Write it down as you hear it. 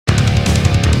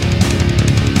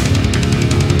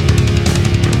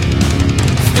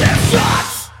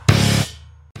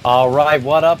All right,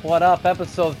 what up?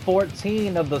 Episode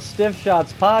 14 of the Stiff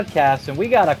Shots podcast, and we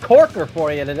got a corker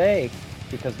for you today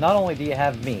because not only do you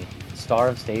have me, star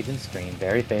of stage and screen,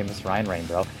 very famous Ryan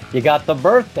Rainbro, you got the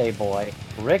birthday boy,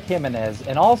 Rick Jimenez,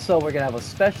 and also we're going to have a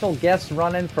special guest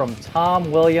running from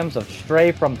Tom Williams of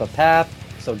Stray from the Path.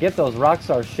 So get those rock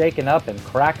stars shaken up and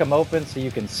crack them open so you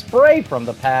can spray from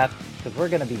the path, because we're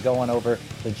going to be going over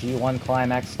the G1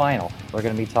 Climax final. We're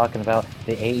going to be talking about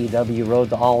the AEW Road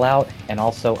to All Out and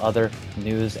also other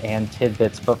news and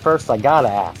tidbits. But first, I got to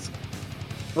ask,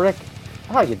 Rick,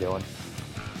 how you doing?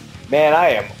 Man, I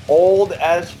am old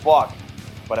as fuck,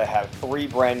 but I have 3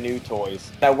 brand new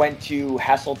toys. I went to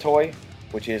Hassle Toy,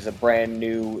 which is a brand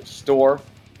new store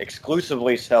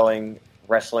exclusively selling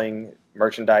wrestling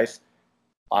merchandise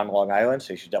on Long Island,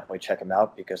 so you should definitely check them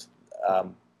out because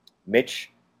Mitch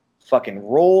fucking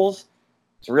rules.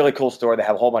 It's a really cool store. They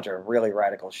have a whole bunch of really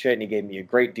radical shit, and he gave me a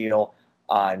great deal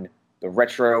on the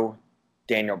retro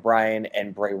Daniel Bryan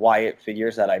and Bray Wyatt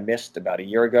figures that I missed about a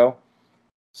year ago.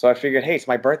 So I figured, hey, it's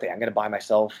my birthday. I'm going to buy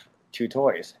myself 2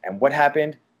 toys. And what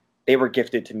happened? They were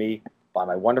gifted to me by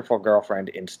my wonderful girlfriend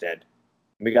instead.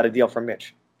 We got a deal from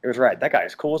Mitch. It was right. That guy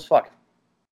is cool as fuck.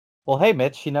 Well, hey,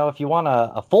 Mitch, if you want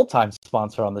a full-time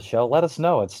sponsor on the show, let us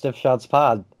know at Stiff Shots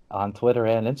Pod on Twitter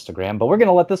and Instagram. But we're going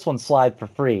to let this one slide for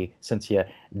free since you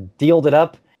dealed it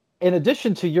up. In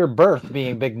addition to your birth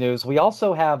being big news, we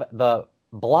also have the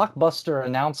blockbuster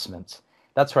announcement.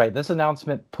 That's right. This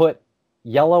announcement put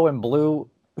yellow and blue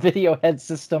video head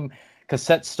system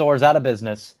cassette stores out of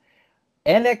business.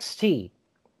 NXT,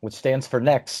 which stands for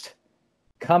Next,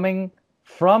 coming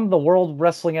from the World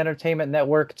Wrestling Entertainment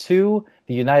Network to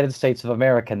the United States of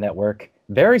America Network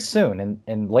very soon,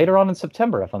 and later on in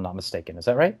September, if I'm not mistaken. Is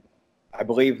that right? I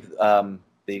believe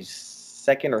the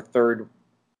second or third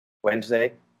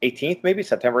Wednesday, 18th maybe,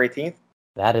 September 18th.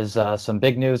 That is some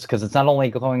big news because it's not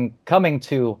only coming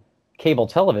to cable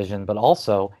television, but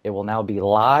also it will now be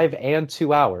live and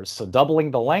 2 hours. So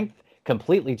doubling the length,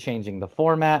 completely changing the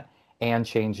format, and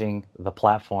changing the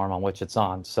platform on which it's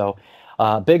on. So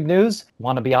big news.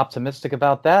 Want to be optimistic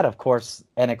about that. Of course,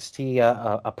 NXT,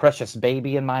 a precious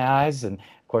baby in my eyes. And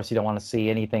of course, you don't want to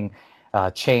see anything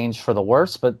change for the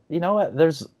worse. But you know what?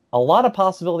 There's a lot of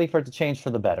possibility for it to change for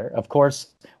the better. Of course,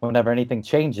 whenever anything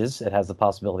changes, it has the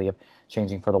possibility of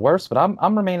changing for the worse. But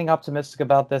I'm remaining optimistic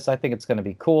about this. I think it's going to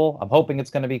be cool. I'm hoping it's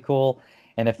going to be cool.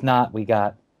 And if not, we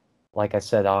got, like I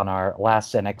said, on our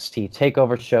last NXT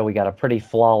TakeOver show, we got a pretty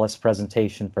flawless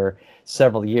presentation for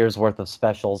several years worth of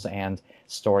specials and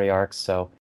story arcs. So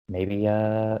maybe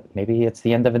it's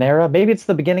the end of an era. Maybe it's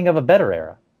the beginning of a better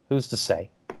era. Who's to say?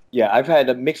 Yeah, I've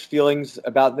had mixed feelings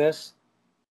about this.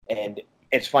 And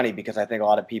it's funny because I think a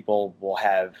lot of people will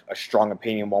have a strong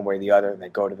opinion one way or the other, and they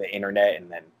go to the internet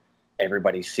and then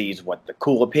everybody sees what the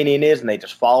cool opinion is and they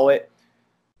just follow it.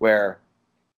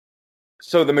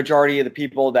 So the majority of the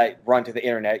people that run to the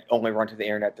internet only run to the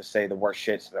internet to say the worst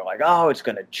shit. So they're like, oh, it's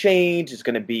going to change. It's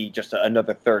going to be just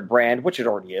another third brand, which it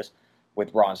already is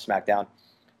with Raw and SmackDown.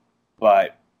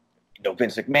 But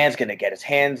Vince McMahon's going to get his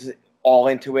hands all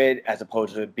into it as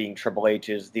opposed to it being Triple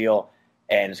H's deal,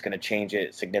 and it's going to change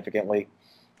it significantly.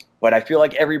 But I feel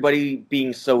like everybody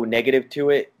being so negative to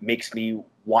it makes me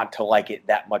want to like it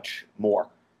that much more.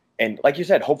 And like you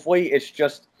said, hopefully it's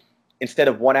just instead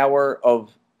of 1 hour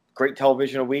of great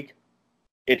television a week,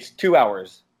 it's 2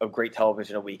 hours of great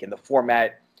television a week. And the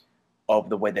format of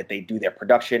the way that they do their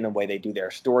production, the way they do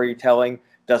their storytelling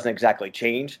doesn't exactly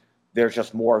change. There's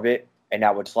just more of it. And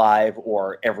now it's live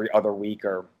or every other week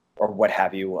or what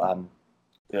have you.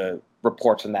 The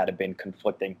reports on that have been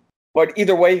conflicting. But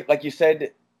either way, like you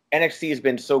said, NXT has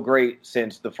been so great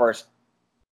since the first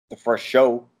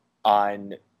show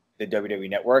on the WWE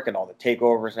Network and all the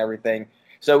takeovers and everything.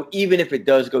 So even if it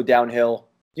does go downhill,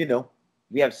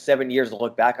 we have 7 years to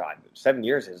look back on. 7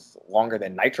 years is longer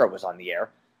than Nitro was on the air.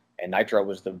 And Nitro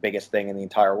was the biggest thing in the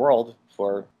entire world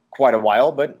for quite a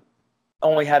while, but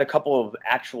only had a couple of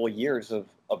actual years of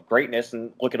greatness.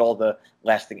 And look at all the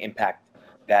lasting impact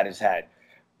that has had.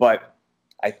 But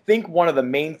I think one of the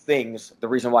main things, the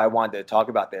reason why I wanted to talk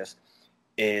about this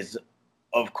is,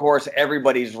 of course,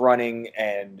 everybody's running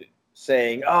and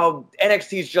saying, oh,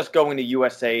 NXT is just going to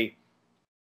USA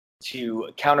to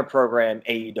counter-program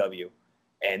AEW.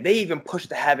 And they even pushed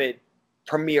to have it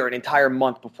premiere an entire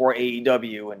month before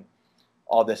AEW and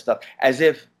all this stuff. As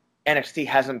if NXT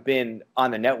hasn't been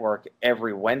on the network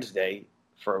every Wednesday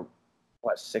for,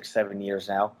 6-7 years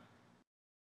now.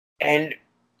 And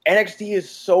NXT is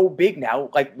so big now.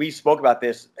 Like, we spoke about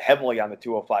this heavily on the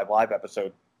 205 Live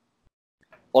episode.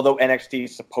 Although NXT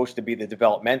is supposed to be the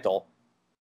developmental,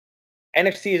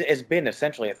 NXT has been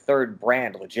essentially a third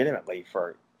brand legitimately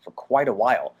for for quite a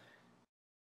while.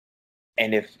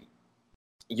 And if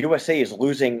USA is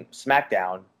losing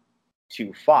SmackDown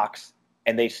to Fox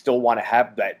and they still want to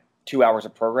have that 2 hours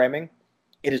of programming,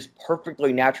 it is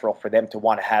perfectly natural for them to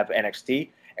want to have NXT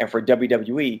and for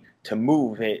WWE to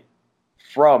move it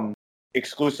from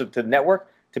exclusive to the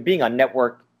network to being on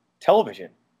network television.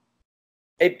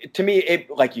 To me,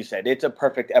 like you said, it's a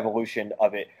perfect evolution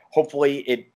of it.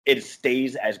 Hopefully it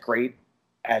stays as great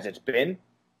as it's been.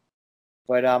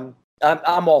 But I'm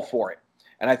all for it.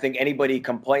 And I think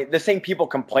the same people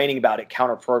complaining about it,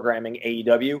 counter programming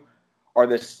AEW, are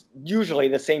usually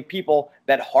the same people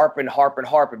that harp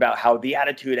about how the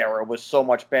Attitude Era was so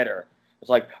much better. It's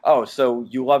like, oh, so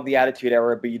you love the Attitude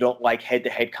Era, but you don't like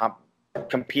head-to-head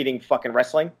competing fucking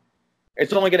wrestling?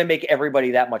 It's only going to make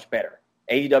everybody that much better.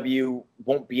 AEW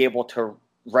won't be able to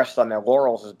rest on their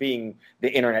laurels as being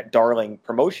the internet darling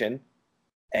promotion,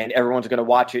 and everyone's going to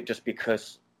watch it just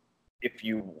because if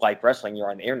you like wrestling, you're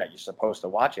on the internet, you're supposed to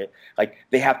watch it. Like,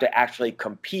 they have to actually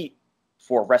compete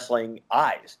for wrestling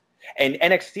eyes. And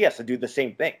NXT has to do the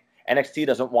same thing. NXT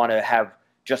doesn't want to have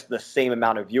just the same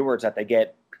amount of viewers that they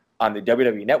get on the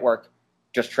WWE network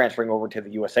just transferring over to the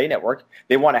USA network.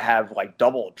 They want to have like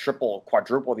double, triple,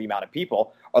 quadruple the amount of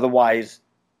people. Otherwise,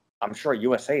 I'm sure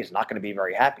USA is not going to be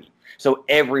very happy. So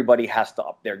everybody has to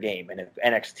up their game. And if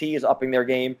NXT is upping their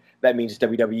game, that means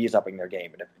WWE is upping their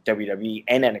game. And if WWE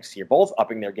and NXT are both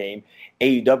upping their game,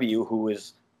 AEW, who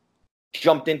has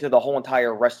jumped into the whole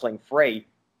entire wrestling fray,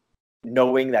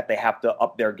 knowing that they have to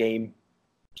up their game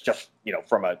just,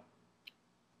 from a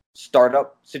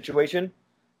startup situation,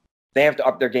 they have to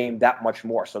up their game that much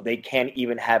more. So they can't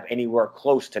even have anywhere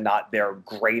close to not their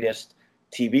greatest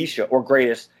TV show or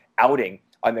greatest outing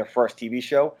on their first TV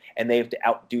show. And they have to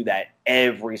outdo that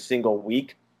every single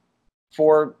week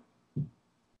for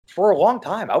a long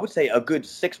time. I would say a good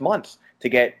 6 months to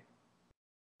get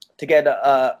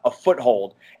a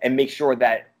foothold and make sure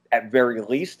that at very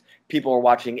least people are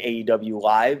watching AEW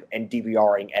live and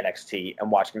DVRing NXT and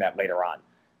watching that later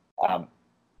on.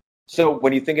 So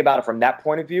when you think about it from that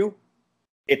point of view,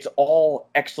 it's all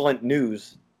excellent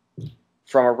news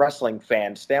from a wrestling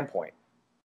fan standpoint.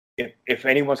 If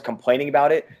anyone's complaining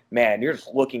about it, man, you're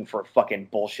just looking for fucking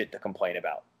bullshit to complain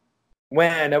about.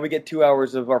 Now we get 2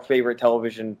 hours of our favorite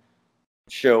television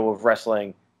show of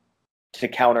wrestling to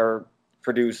counter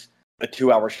produce a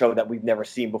 2 hour show that we've never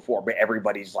seen before, but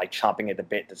everybody's like chomping at the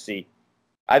bit to see.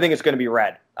 I think it's going to be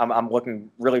rad. I'm looking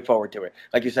really forward to it.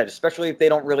 Like you said, especially if they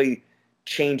don't really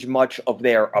change much of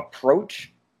their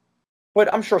approach,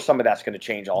 but I'm sure some of that's going to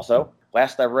change also.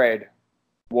 Last I read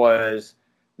was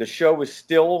the show is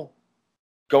still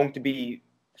going to be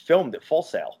filmed at Full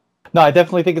Sail. No, I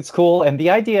definitely think it's cool. And the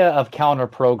idea of counter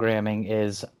programming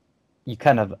is, you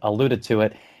kind of alluded to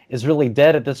it, is really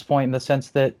dead at this point in the sense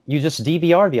that you just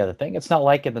DVR the other thing. It's not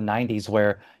like in the 90s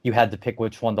where you had to pick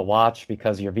which one to watch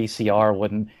because your VCR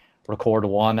wouldn't record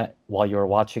one while you were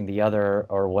watching the other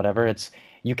or whatever.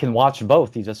 You can watch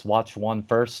both. You just watch one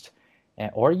first,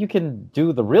 or you can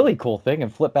do the really cool thing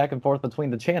and flip back and forth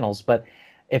between the channels. But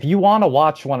if you want to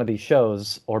watch one of these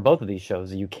shows or both of these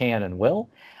shows, you can and will.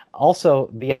 Also,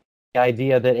 the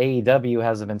idea that AEW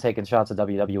hasn't been taking shots at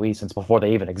WWE since before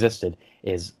they even existed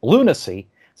is lunacy.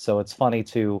 So it's funny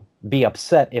to be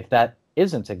upset if that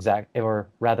isn't or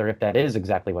rather if that is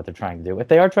exactly what they're trying to do. If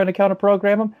they are trying to counter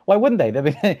program them, why wouldn't they?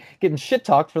 They've been getting shit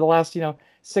talked for the last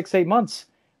 6-8 months.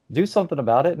 Do something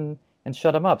about it and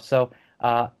shut them up. So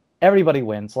everybody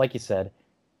wins, like you said,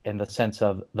 in the sense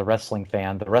of the wrestling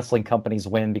fan. The wrestling companies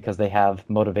win because they have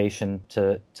motivation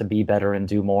to be better and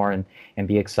do more and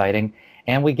be exciting.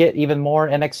 And we get even more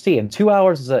NXT. And 2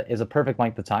 hours is a perfect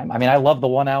length of time. I mean, I love the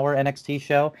 1 hour NXT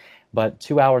show, but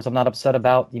 2 hours I'm not upset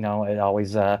about. It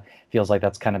always feels like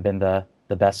that's kind of been the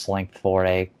best length for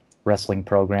a wrestling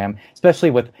program,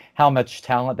 especially with how much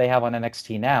talent they have on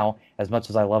NXT now. As much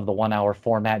as I love the 1 hour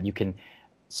format, you can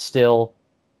still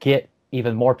get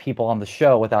even more people on the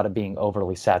show without it being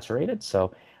overly saturated.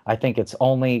 So I think it's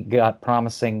only got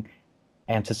promising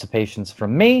anticipations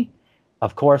from me.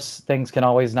 Of course, things can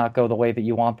always not go the way that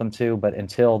you want them to, but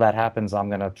until that happens, I'm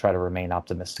going to try to remain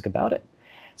optimistic about it.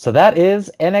 So that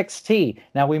is NXT.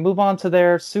 Now we move on to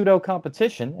their pseudo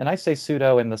competition, and I say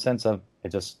pseudo in the sense of it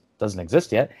just doesn't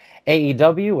exist yet.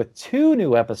 AEW with 2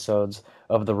 new episodes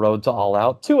of The Road to All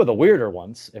Out, 2 of the weirder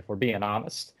ones, if we're being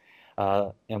honest,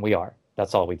 and we are.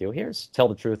 That's all we do here is tell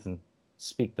the truth and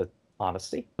speak the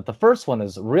honesty. But the first one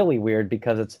is really weird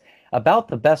because it's about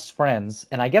the best friends,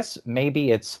 and I guess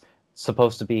maybe it's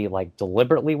supposed to be like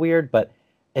deliberately weird, but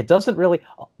it doesn't really.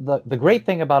 The great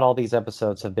thing about all these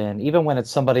episodes have been, even when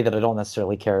it's somebody that I don't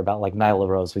necessarily care about, like Nyla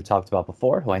Rose we talked about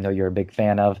before, who I know you're a big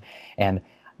fan of, and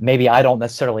maybe I don't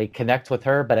necessarily connect with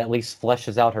her, but at least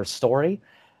fleshes out her story.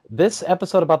 This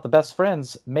episode about the best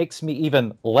friends makes me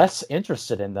even less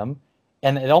interested in them,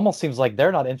 and it almost seems like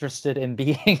they're not interested in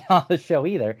being on the show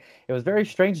either. It was very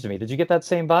strange to me. Did you get that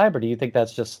same vibe, or do you think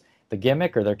that's just the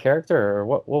gimmick or their character, or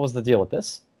what was the deal with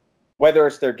this? Whether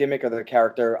it's their gimmick or their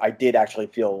character, I did actually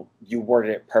feel you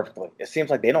worded it perfectly. It seems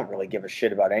like they don't really give a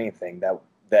shit about anything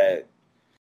that.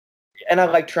 And I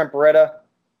like Trent Beretta,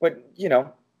 but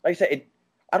like I said,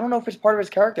 I don't know if it's part of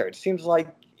his character. It seems like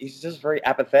he's just very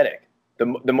apathetic.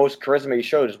 The most charisma he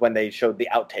showed is when they showed the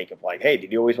outtake of like, hey,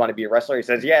 did you always want to be a wrestler? He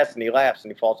says yes, and he laughs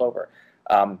and he falls over.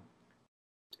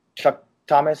 Chuck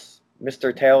Thomas,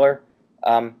 Mr. Taylor,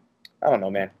 I don't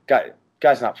know, man.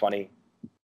 Guy's not funny.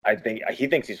 I think he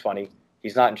thinks he's funny.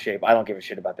 He's not in shape. I don't give a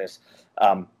shit about this.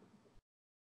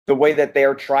 The way that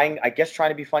they're trying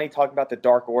to be funny, talking about the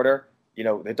Dark Order.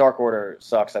 The Dark Order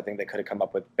sucks. I think they could have come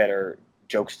up with better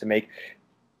jokes to make.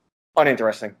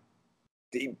 Uninteresting.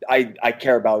 I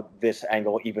care about this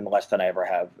angle even less than I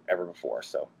ever before.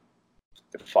 So,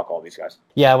 fuck all these guys.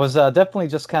 Yeah, it was definitely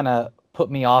just kind of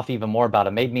put me off even more about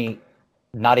it. Made me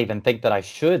not even think that I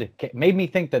should. Made me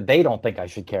think that they don't think I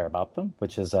should care about them,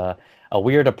 which is a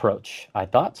weird approach, I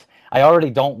thought. I already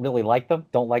don't really like them.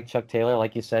 Don't like Chuck Taylor.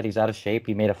 Like you said, he's out of shape.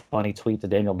 He made a funny tweet to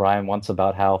Daniel Bryan once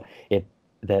about how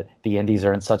that the Indies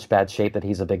are in such bad shape that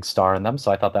he's a big star in them.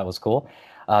 So I thought that was cool.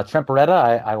 Trent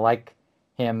Beretta, I like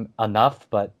him enough,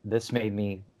 but this made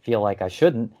me feel like I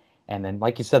shouldn't. And then,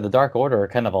 like you said, the Dark Order are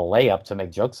kind of a layup to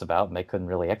make jokes about, and they couldn't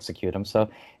really execute them. So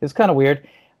it's kind of weird.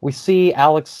 We see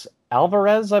Alex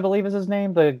Alvarez, I believe is his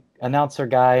name, the announcer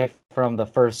guy from the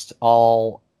first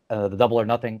the Double or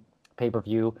Nothing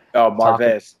pay-per-view. Oh,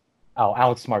 Marvez.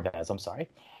 Alex Marvez, I'm sorry.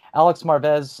 Alex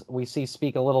Marvez, we see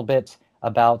speak a little bit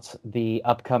about the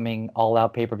upcoming All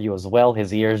Out pay-per-view as well.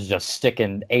 His ears just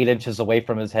sticking 8 inches away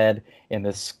from his head in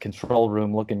this control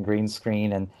room looking green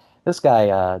screen. And this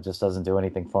guy just doesn't do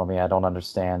anything for me. I don't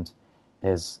understand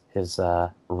his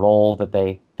role that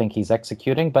they think he's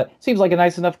executing, but seems like a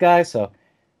nice enough guy, so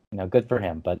good for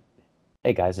him. But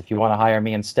hey, guys, if you want to hire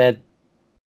me instead,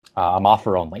 I'm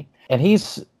offer only. And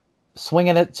he's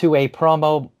swinging it to a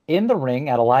promo in the ring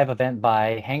at a live event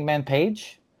by Hangman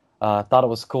Page. Thought it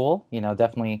was cool.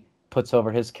 Definitely puts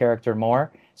over his character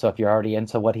more. So if you're already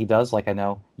into what he does, like I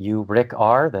know you, Rick,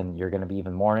 are, then you're going to be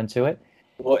even more into it.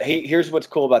 Well, here's what's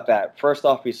cool about that. First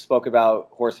off, we spoke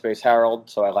about Horseface Harold,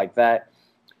 so I like that.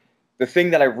 The thing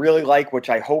that I really like, which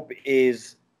I hope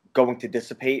is going to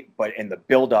dissipate, but in the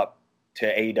build-up to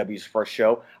AEW's first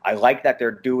show, I like that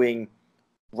they're doing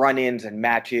run-ins and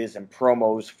matches and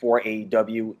promos for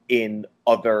AEW in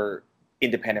other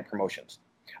independent promotions.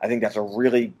 I think that's a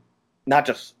really not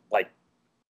just like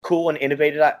cool and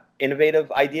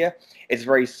innovative idea. It's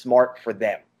very smart for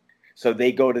them. So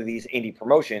they go to these indie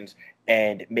promotions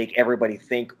and make everybody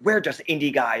think we're just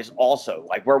indie guys also.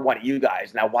 Like we're one of you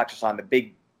guys. Now watch us on the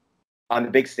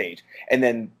big stage. And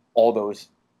then all those,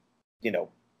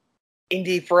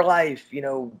 indie for life,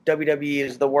 WWE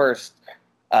is the worst.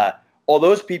 All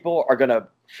those people are going to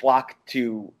flock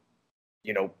to,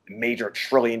 major $1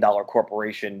 trillion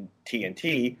corporation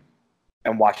TNT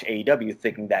and watch AEW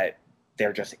thinking that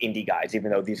they're just indie guys,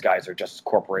 even though these guys are just as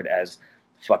corporate as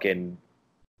fucking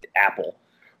Apple,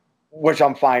 which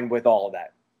I'm fine with all of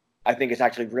that. I think it's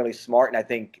actually really smart. And I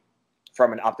think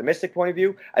from an optimistic point of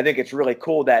view, I think it's really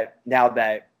cool that now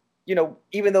that,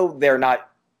 even though they're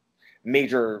not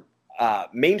major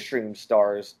mainstream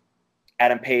stars,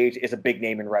 Adam Page is a big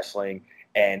name in wrestling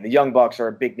and the Young Bucks are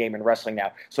a big name in wrestling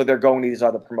now. So they're going to these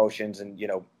other promotions and,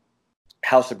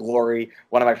 House of Glory.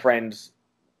 One of my friends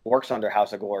works under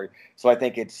House of Glory. So I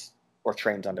think or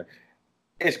trains under.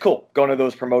 It's cool going to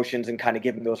those promotions and kind of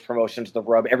giving those promotions the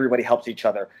rub. Everybody helps each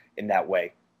other in that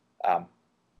way.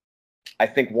 I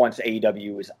think once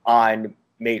AEW is on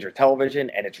major television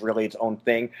and it's really its own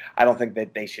thing, I don't think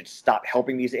that they should stop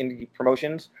helping these indie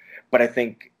promotions. But I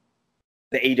think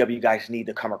the AEW guys need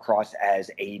to come across as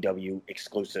AEW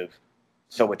exclusive.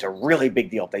 So it's a really big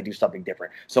deal if they do something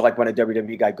different. So like when a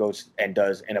WWE guy goes and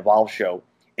does an Evolve show,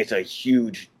 it's a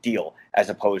huge deal as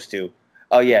opposed to,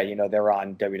 oh yeah, they're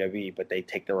on WWE, but they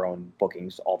take their own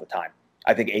bookings all the time.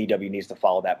 I think AEW needs to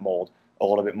follow that mold a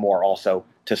little bit more also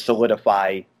to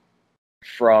solidify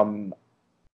from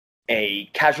a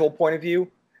casual point of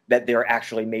view that they're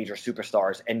actually major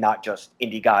superstars and not just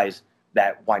indie guys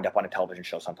that wind up on a television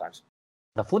show sometimes.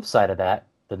 The flip side of that,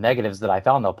 the negatives that I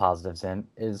found no positives in,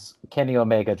 is Kenny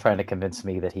Omega trying to convince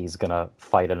me that he's going to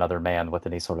fight another man with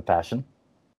any sort of passion.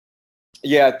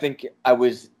 Yeah, I think I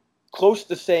was close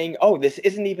to saying, oh, this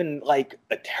isn't even like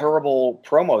a terrible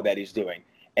promo that he's doing.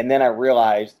 And then I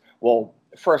realized, well,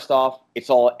 First off, it's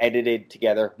all edited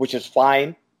together, which is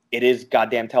fine. It is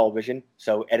goddamn television,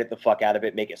 so edit the fuck out of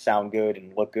it, make it sound good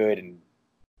and look good, and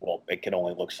well, it can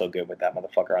only look so good with that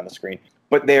motherfucker on the screen.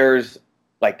 But there's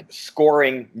like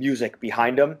scoring music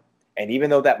behind them, and even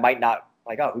though that might not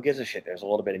like, oh, who gives a shit? There's a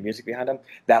little bit of music behind them.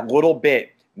 That little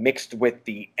bit mixed with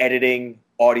the editing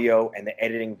audio and the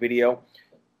editing video,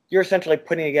 you're essentially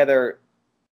putting together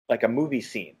like a movie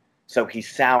scene. So he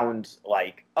sounds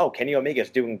like, oh, Kenny Omega's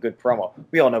doing a good promo.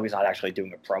 We all know he's not actually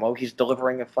doing a promo. He's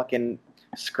delivering a fucking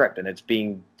script, and it's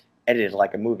being edited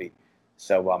like a movie.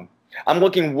 So I'm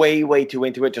looking way, way too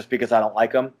into it just because I don't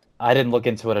like him. I didn't look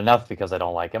into it enough because I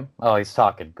don't like him. Oh, he's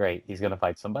talking. Great. He's going to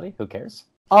fight somebody. Who cares?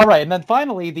 All right. And then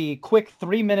finally, the quick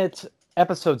 3-minute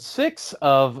episode 6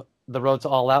 of The Road to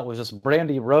All Out was just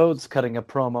Brandy Rhodes cutting a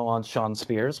promo on Shawn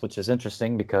Spears, which is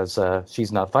interesting because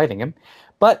she's not fighting him.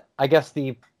 But I guess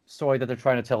the story that they're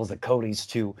trying to tell is that Cody's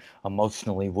too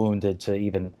emotionally wounded to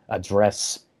even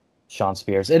address Shawn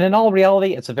Spears. And in all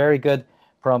reality, it's a very good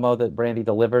promo that Brandy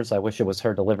delivers. I wish it was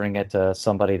her delivering it to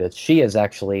somebody that she is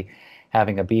actually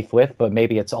having a beef with, but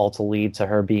maybe it's all to lead to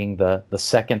her being the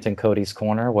second in Cody's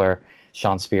corner where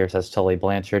Shawn Spears has Tully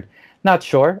Blanchard. Not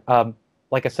sure.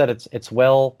 Like I said, it's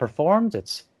well performed.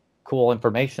 It's cool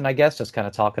information, I guess, just kind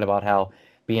of talking about how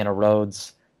being a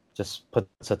Rhodes just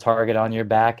puts a target on your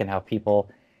back and how people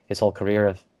his whole career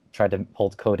have tried to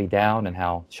hold Cody down, and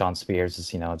how Shawn Spears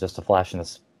is, just a flash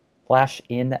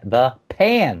in the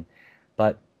pan.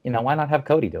 But, why not have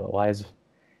Cody do it? Why is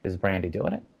Brandy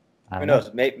doing it? Who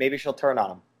knows? Maybe she'll turn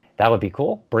on him. That would be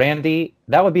cool. Brandy,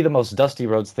 that would be the most Dusty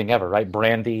Rhodes thing ever, right?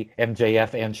 Brandy,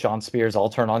 MJF, and Shawn Spears all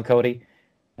turn on Cody,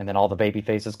 and then all the baby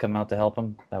faces come out to help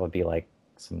him. That would be like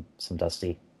some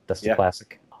Dusty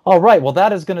classic. All right, well,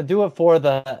 that is going to do it for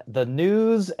the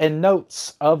news and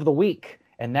notes of the week.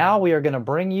 And now we are going to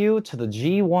bring you to the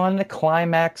G1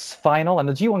 Climax final and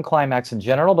the G1 Climax in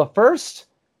general. But first,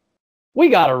 we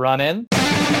got to run in.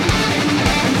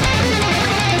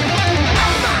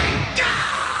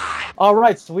 All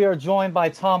right, so we are joined by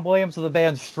Tom Williams of the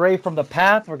band Stray from the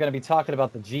Path. We're going to be talking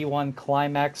about the G1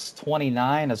 Climax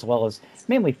 29, as well as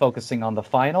mainly focusing on the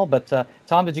final. But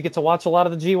Tom, did you get to watch a lot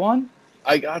of the G1?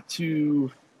 I got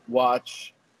to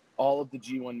watch all of the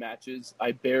G1 matches.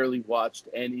 I barely watched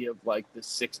any of like the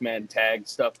 6-man tag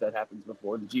stuff that happens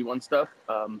before the G1 stuff,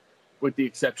 with the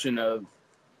exception of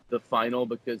the final,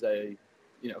 because I,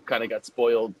 kind of got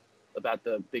spoiled about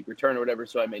the big return or whatever.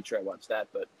 So I made sure I watched that.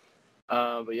 But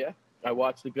yeah, I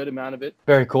watched a good amount of it.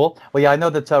 Very cool. Well, yeah, I know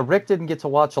that Rick didn't get to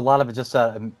watch a lot of it, just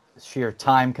sheer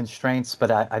time constraints, but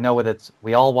I know that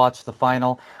we all watched the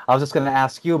final. I was just going to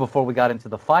ask you before we got into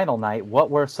the final night,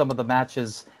 what were some of the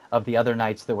matches of the other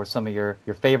nights that were some of your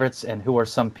favorites, and who are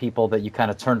some people that you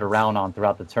kind of turned around on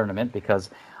throughout the tournament? Because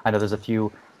I know there's a few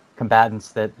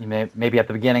combatants that you maybe at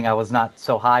the beginning I was not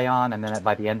so high on, and then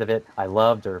by the end of it I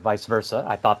loved, or vice versa.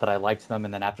 I thought that I liked them,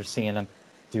 and then after seeing them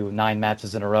do 9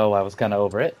 matches in a row, I was kind of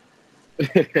over it.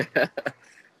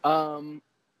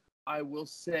 I will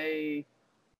say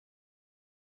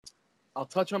I'll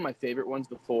touch on my favorite ones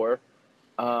before,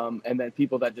 and then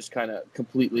people that just kind of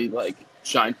completely like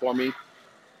shine for me.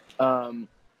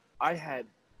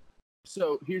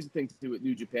 So here's the thing to do with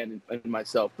New Japan and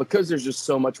myself, because there's just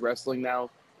so much wrestling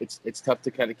now. It's tough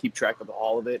to kind of keep track of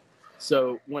all of it.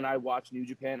 So when I watch New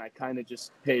Japan, I kind of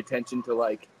just pay attention to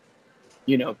like,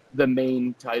 the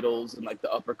main titles and like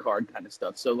the upper card kind of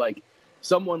stuff. So like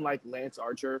someone like Lance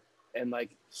Archer and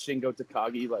like Shingo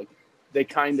Takagi, like they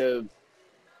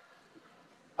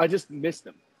I just missed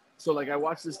them. So like I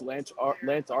watched this Lance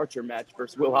Archer match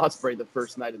versus Will Ospreay the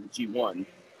first night of the G1,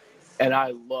 and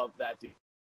I love that dude.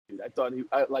 I thought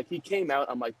he came out.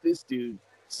 I'm like, this dude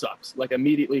sucks. Like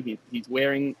immediately he's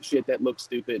wearing shit that looks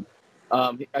stupid.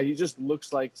 He just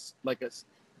looks like a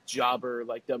jobber,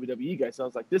 like WWE guy. So I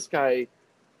was like, this guy.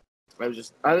 I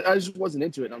just wasn't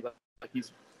into it. And I was like,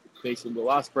 he's facing Will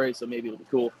Ospreay, so maybe it'll be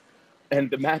cool. And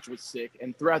the match was sick.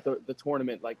 And throughout the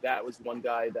tournament, like that was one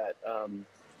guy that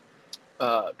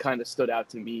kind of stood out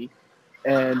to me.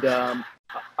 And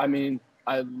I mean,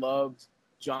 I loved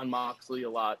Jon Moxley a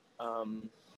lot.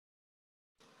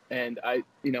 And I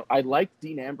liked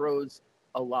Dean Ambrose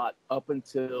a lot up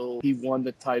until he won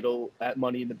the title at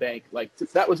Money in the Bank. Like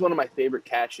that was one of my favorite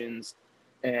cash-ins.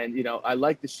 And, I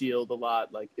liked the Shield a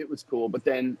lot. Like it was cool. But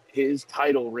then his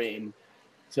title reign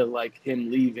to like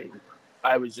him leaving,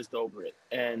 I was just over it.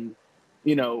 And,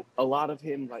 a lot of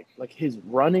him, like his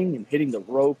running and hitting the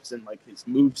ropes and like his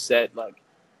move set,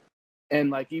 and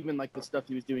like even like the stuff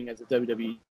he was doing as a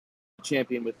WWE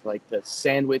champion with like the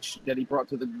sandwich that he brought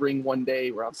to the ring one day,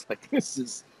 where I was like, this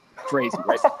is crazy,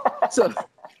 right?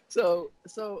 So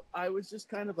I was just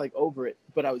kind of like over it,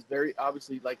 but I was very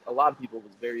obviously like a lot of people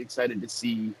was very excited to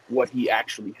see what he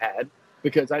actually had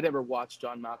because I never watched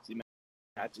John Moxley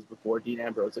matches before Dean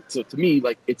Ambrose. So to me,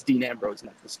 like it's Dean Ambrose and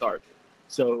that's the start.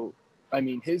 So I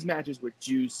mean, his matches with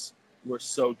Juice were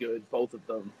so good, both of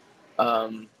them.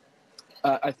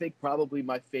 I think probably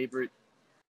my favorite,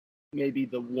 maybe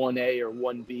the 1A or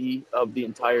 1B of the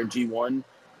entire G1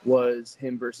 was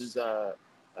him versus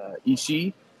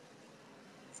Ishii.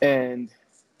 And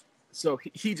so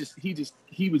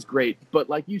he was great. But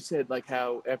like you said, like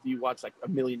how after you watch like a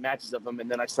million matches of him,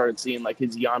 and then I started seeing like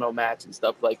his Yano match and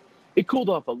stuff, like it cooled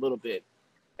off a little bit.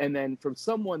 And then from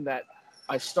someone that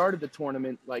I started the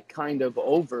tournament like kind of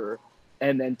over,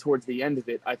 and then towards the end of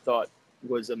it, I thought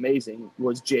was amazing,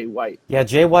 was Jay White. Yeah,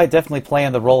 Jay White definitely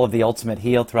playing the role of the ultimate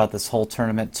heel throughout this whole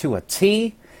tournament to a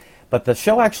T. But the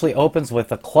show actually opens with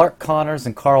the Clark Connors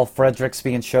and Carl Fredericks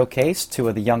being showcased, two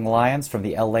of the young lions from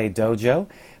the LA dojo,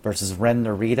 versus Ren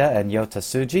Narita and Yota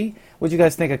Tsuji. What do you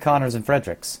guys think of Connors and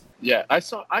Fredericks? Yeah, I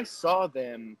saw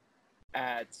them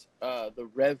at the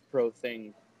Rev Pro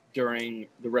thing during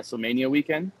the WrestleMania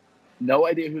weekend. No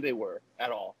idea who they were at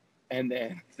all. And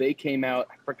then they came out,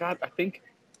 I can't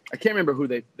remember who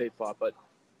they fought, but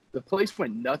the place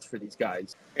went nuts for these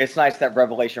guys. It's nice that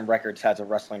Revelation Records has a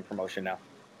wrestling promotion now.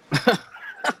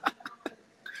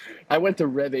 I went to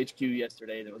Rev HQ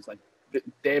yesterday, and it was like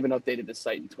they haven't updated the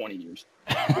site in 20 years.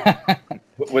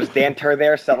 Was Dan Tur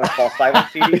there selling False Silent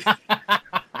CDs?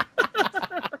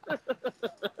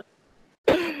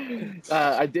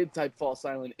 I did type False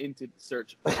Silent into the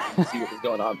search to see what was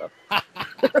going on, though.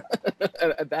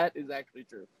 And that is actually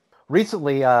true.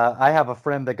 Recently, I have a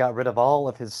friend that got rid of all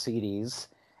of his CDs,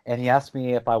 and he asked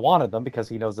me if I wanted them because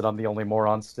he knows that I'm the only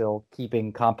moron still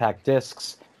keeping compact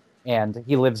discs. And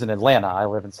he lives in Atlanta. I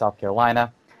live in South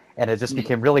Carolina. And it just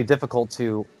became really difficult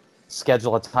to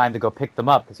schedule a time to go pick them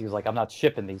up because he was like, I'm not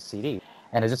shipping these CDs.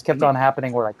 And it just kept on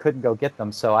happening where I couldn't go get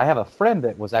them. So I have a friend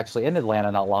that was actually in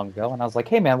Atlanta not long ago. And I was like,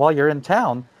 hey, man, while you're in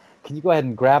town, can you go ahead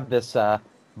and grab this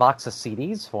box of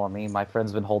CDs for me? My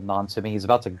friend's been holding on to me. He's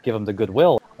about to give them to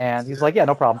Goodwill. And he's like, yeah,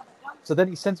 no problem. So then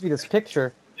he sends me this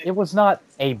picture. It was not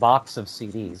a box of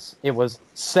CDs. It was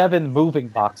 7 moving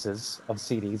boxes of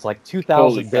CDs, like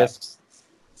 2,000 discs.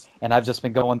 And I've just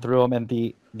been going through them. And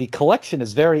the collection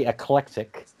is very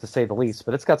eclectic, to say the least.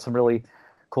 But it's got some really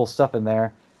cool stuff in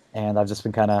there. And I've just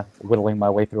been kind of whittling my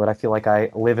way through it. I feel like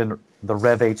I live in the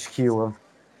Rev HQ of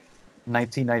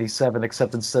 1997,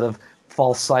 except instead of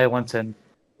False Silent and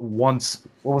what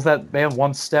was that, man?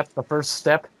 One Step, the first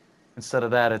step? Instead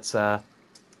of that, it's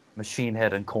Machine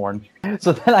Head and Korn.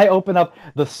 So then I open up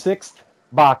the 6th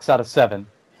box out of 7,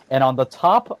 and on the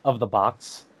top of the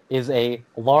box is a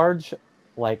large,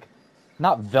 like,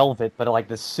 not velvet, but like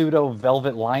this pseudo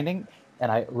velvet lining,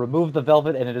 and I remove the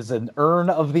velvet, and it is an urn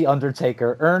of The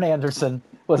Undertaker. Ern Anderson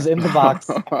was in the box.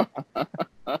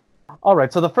 All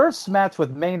right, so the first match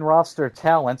with main roster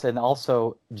talent and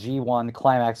also G1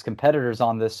 Climax competitors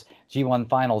on this G1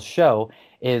 Finals show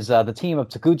is the team of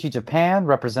Taguchi Japan,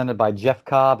 represented by Jeff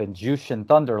Cobb and Jushin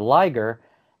Thunder Liger,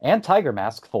 and Tiger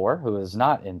Mask 4, who is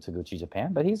not in Taguchi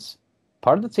Japan, but he's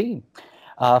part of the team.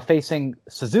 Facing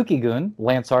Suzuki-gun,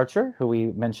 Lance Archer, who we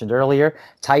mentioned earlier,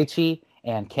 Taichi,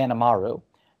 and Kanemaru.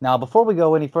 Now, before we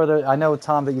go any further, I know,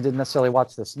 Tom, that you didn't necessarily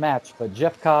watch this match, but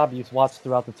Jeff Cobb, you've watched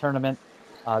throughout the tournament.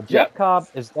 Jeff Cobb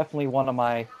is definitely one of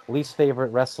my least favorite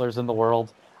wrestlers in the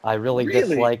world. I really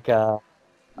dislike.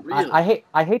 I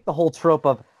hate the whole trope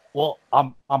of, well,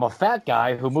 I'm a fat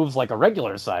guy who moves like a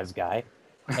regular sized guy,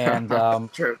 and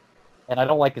True. And I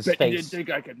don't like his face. You didn't think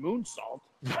I could moonsault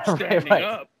standing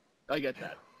up? I get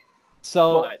that.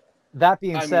 So that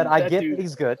being said, I get dude, that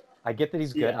he's good. I get that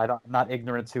he's good. I'm not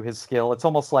ignorant to his skill. It's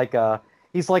almost like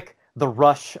he's like the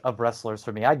Rush of wrestlers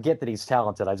for me. I get that he's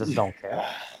talented. I just don't care.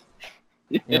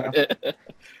 You know?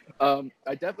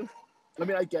 I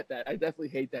get that. I definitely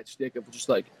hate that shtick of just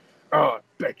like, oh, I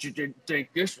bet you didn't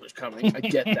think this was coming. I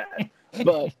get that.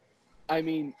 But, I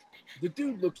mean, the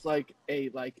dude looks like a,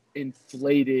 like,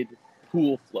 inflated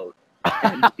pool float.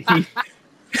 And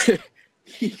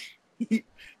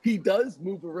he does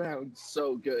move around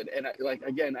so good. And,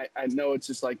 I know it's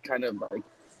just, like, kind of, like,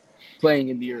 playing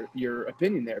into your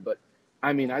opinion there, but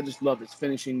I mean, I just love his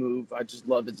finishing move. I just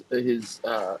love his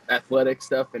athletic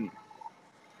stuff, and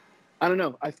I don't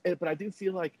know. But I do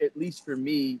feel like, at least for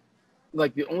me,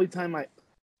 like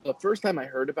the first time I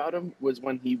heard about him was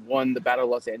when he won the Battle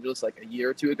of Los Angeles like a year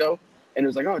or two ago, and it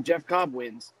was like, oh, Jeff Cobb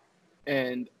wins,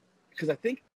 and because I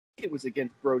think it was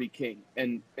against Brody King,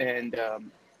 and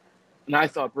I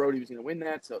thought Brody was going to win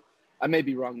that, so I may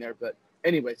be wrong there, but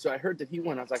anyway, so I heard that he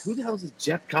won. I was like, who the hell is this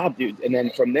Jeff Cobb dude? And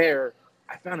then from there,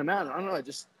 I found him out. I don't know. I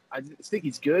just think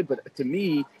he's good, but to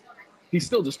me, he's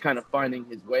still just kind of finding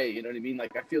his way. You know what I mean?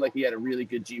 Like, I feel like he had a really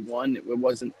good G1. It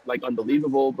wasn't like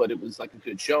unbelievable, but it was like a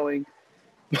good showing.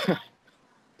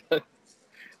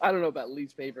 I don't know about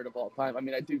least favorite of all time. I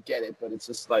mean, I do get it, but it's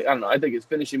just like, I don't know. I think his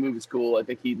finishing move is cool. I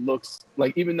think he looks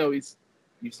like, even though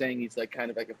you're saying he's like kind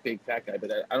of like a big fat guy,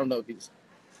 but I don't know if he's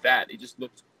fat. He just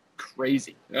looks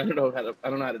crazy. I don't know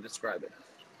how to describe it,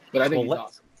 but I think he's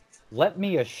awesome. Let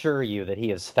me assure you that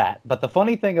he is fat. But the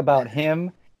funny thing about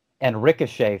him and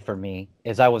Ricochet for me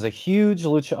is I was a huge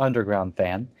Lucha Underground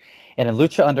fan, and in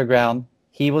Lucha Underground,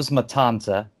 he was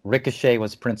Matanza, Ricochet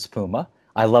was Prince Puma.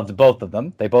 I loved both of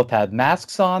them. They both had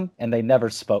masks on, and they never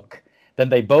spoke. Then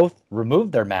they both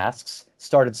removed their masks,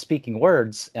 started speaking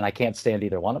words, and I can't stand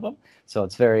either one of them. So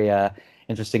it's very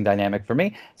interesting dynamic for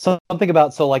me. So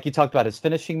like you talked about his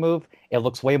finishing move, it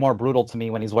looks way more brutal to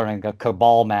me when he's wearing a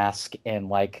Cabal mask and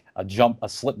like a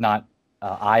Slipknot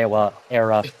Iowa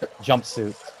era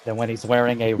jumpsuit than when he's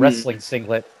wearing a wrestling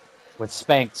singlet with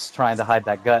Spanx trying to hide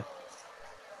that gut.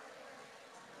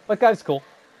 But guy's cool.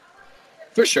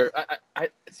 For sure. I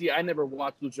see. I never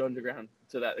watched Lucha Underground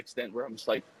to that extent where I'm just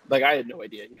like I had no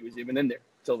idea he was even in there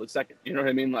till the second. You know what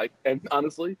I mean? Like, and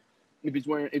honestly, if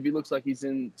he looks like he's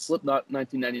in Slipknot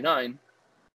 1999,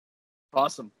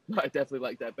 awesome. I definitely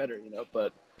like that better. You know,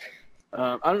 but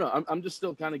I don't know. I'm just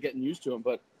still kind of getting used to him.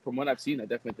 But from what I've seen, I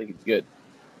definitely think he's good.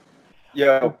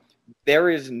 Yo, there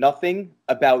is nothing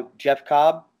about Jeff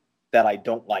Cobb that I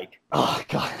don't like. Oh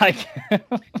God.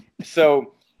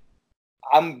 So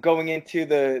I'm going into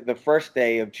the first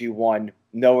day of G1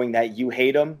 knowing that you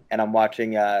hate him, and I'm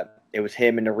watching it was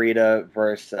him and Narita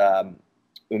versus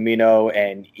Umino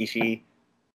and Ishii.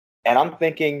 And I'm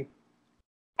thinking,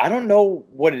 I don't know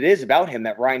what it is about him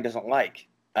that Ryan doesn't like.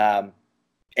 And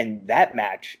that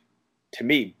match, to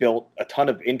me, built a ton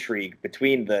of intrigue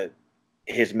between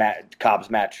Cobb's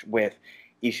match with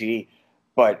Ishii.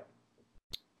 But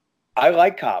I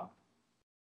like Cobb.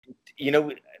 You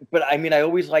know, but I mean, I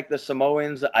always like the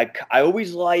Samoans. I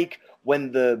always like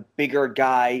when the bigger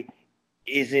guy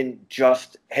isn't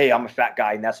just, hey, I'm a fat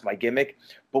guy and that's my gimmick,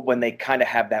 but when they kind of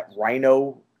have that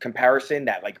Rhino comparison,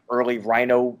 that like early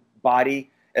Rhino body,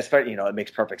 especially, you know, it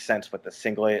makes perfect sense with the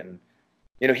singlet. And,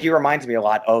 you know, he reminds me a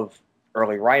lot of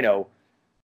early Rhino,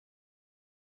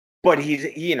 but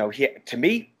to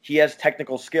me, he has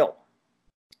technical skill.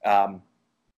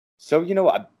 So, you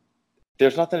know,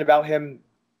 there's nothing about him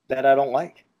that I don't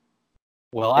like.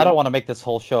 Well, I don't want to make this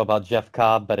whole show about Jeff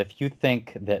Cobb, but if you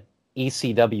think that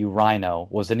ECW Rhino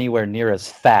was anywhere near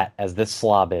as fat as this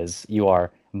slob is, you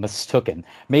are mistaken.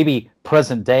 Maybe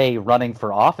present day running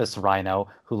for office Rhino,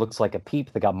 who looks like a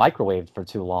peep that got microwaved for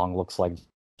too long, looks like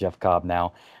Jeff Cobb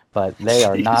now, but they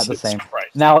are not the same.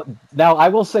 Christ. Now I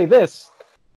will say this,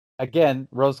 again,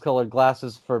 rose-colored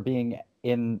glasses for being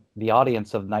in the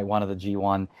audience of night one of the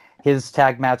G1. His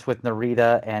tag match with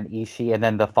Narita and Ishii, and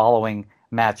then the following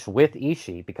match with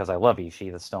Ishii, because I love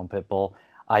Ishii, the Stone Pitbull,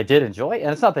 I did enjoy.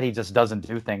 And it's not that he just doesn't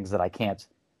do things that I can't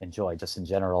enjoy, just in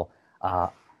general.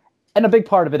 And a big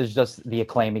part of it is just the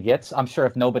acclaim he gets. I'm sure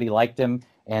if nobody liked him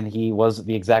and he was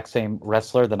the exact same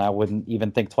wrestler, then I wouldn't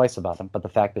even think twice about him. But the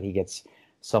fact that he gets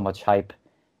so much hype,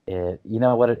 you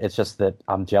know what? It's just that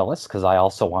I'm jealous because I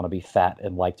also want to be fat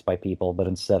and liked by people, but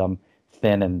instead I'm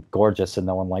thin and gorgeous and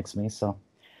no one likes me. So,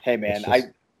 hey man,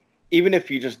 even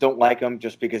if you just don't like him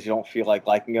just because you don't feel like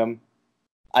liking him,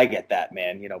 I get that,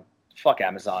 man. You know, fuck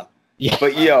Amazon. Yeah.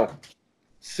 But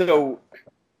so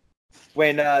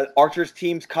when Archer's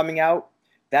team's coming out,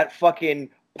 that fucking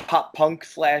pop punk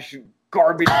 /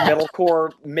 garbage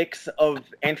metalcore mix of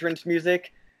entrance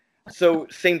music. So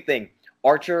same thing.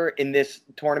 Archer in this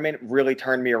tournament really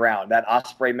turned me around. That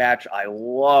Ospreay match I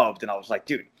loved, and I was like,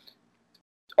 dude,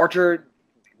 Archer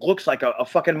looks like a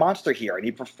fucking monster here, and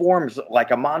he performs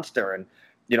like a monster. And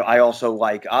you know, I also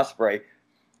like Ospreay,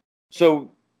 so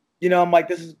you know, I'm like,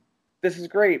 this is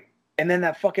great. And then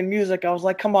that fucking music, I was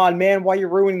like, come on, man, why are you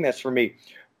ruining this for me?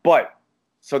 But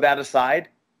so that aside,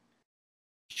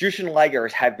 Jushin Liger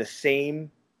has had the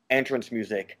same entrance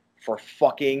music for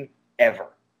fucking ever.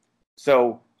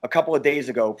 So a couple of days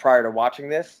ago, prior to watching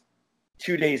this,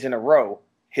 2 days in a row,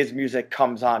 his music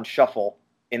comes on shuffle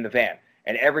in the van.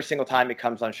 And every single time it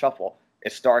comes on shuffle,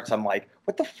 it starts, I'm like,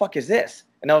 what the fuck is this?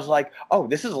 And I was like, oh,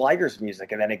 this is Liger's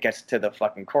music. And then it gets to the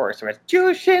fucking chorus where it's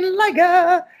Jushin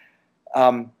Liger.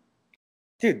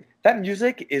 Dude, that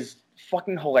music is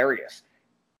fucking hilarious.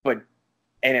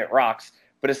 And it rocks.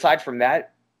 But aside from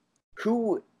that,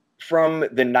 who from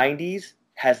the 90s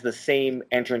has the same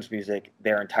entrance music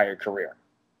their entire career?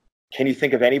 Can you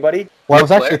think of anybody? Well, I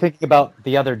was actually thinking about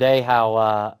the other day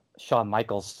how Shawn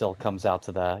Michaels still comes out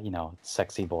to the,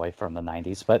 sexy boy from the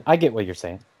 90s, but I get what you're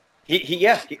saying. Or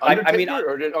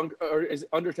is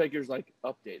Undertaker's like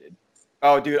updated?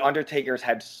 Oh, dude,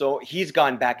 he's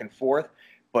gone back and forth,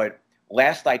 but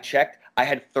last I checked, I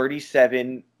had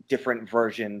 37 different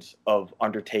versions of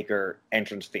Undertaker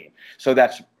entrance theme. So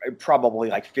that's probably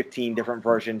like 15 different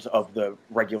versions of the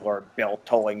regular bell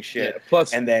tolling shit. Yeah,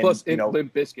 plus Limp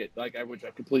Bizkit, which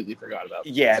I completely forgot about.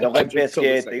 Yeah, the Limp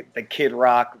Bizkit, the Kid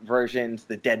Rock versions,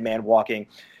 the Dead Man Walking.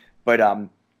 But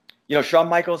Shawn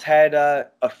Michaels had a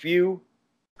few,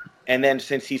 and then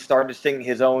since he started singing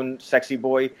his own Sexy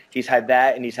Boy, he's had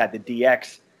that, and he's had the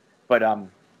DX. But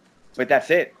that's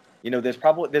it. There's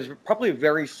probably a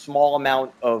very small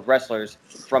amount of wrestlers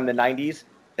from the 90s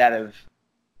that have,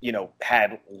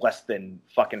 had less than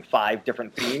fucking 5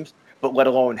 different themes, but let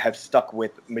alone have stuck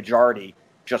with majority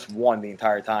just one the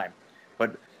entire time.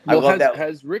 But I love that.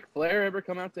 Has Ric Flair ever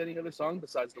come out to any other song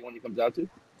besides the one he comes out to?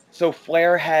 So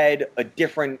Flair had a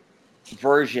different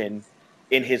version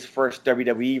in his first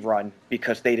WWE run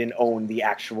because they didn't own the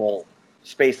actual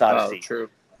Space Odyssey. Oh, true.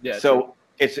 Yeah. So. True.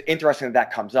 It's interesting that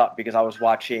comes up because I was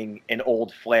watching an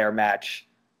old Flair match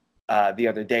the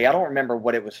other day. I don't remember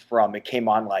what it was from. It came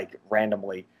on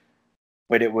randomly,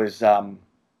 but it was I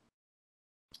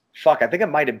think it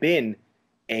might have been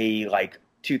a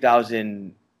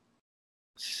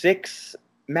 2006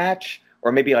 match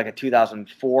or maybe a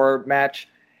 2004 match,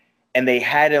 and they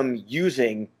had him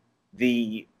using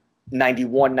the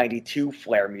 91, 92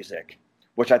 Flair music,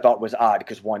 which I thought was odd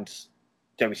because once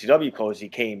WCW closed, he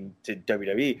came to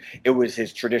WWE. It was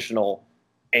his traditional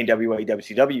NWA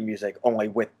WCW music, only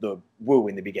with the woo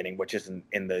in the beginning, which isn't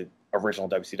in the original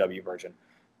WCW version.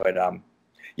 But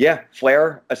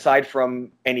Flair, aside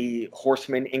from any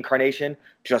Horseman incarnation,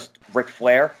 just Ric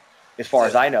Flair, as far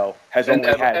as I know, has only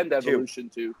had and Evolution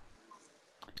too.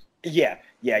 Yeah,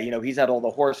 he's had all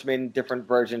the Horseman different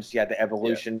versions. He had the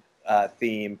Evolution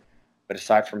theme, but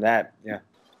aside from that, yeah.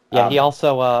 Yeah, he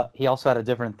also had a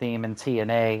different theme in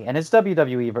TNA, and his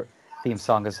WWE theme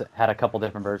song has had a couple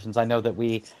different versions. I know that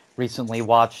we recently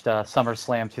watched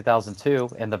SummerSlam 2002,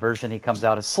 and the version he comes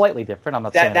out is slightly different. I'm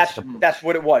not saying that's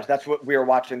what it was. That's what we were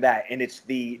watching that, and it's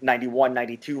the 91,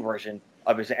 92 version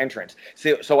of his entrance.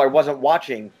 So I wasn't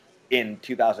watching in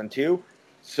 2002,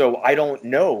 so I don't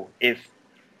know if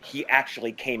he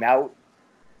actually came out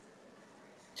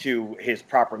to his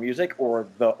proper music or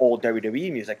the old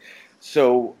WWE music.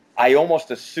 So I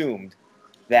almost assumed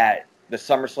that the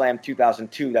SummerSlam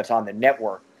 2002 that's on the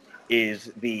network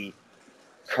is the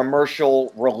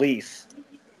commercial release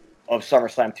of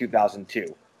SummerSlam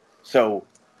 2002. So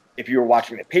if you were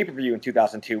watching the pay-per-view in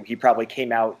 2002, he probably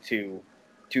came out to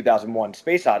 2001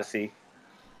 Space Odyssey,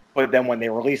 but then when they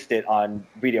released it on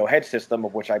Video Head System,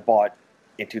 of which I bought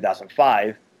in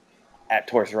 2005 at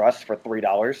Toys R Us for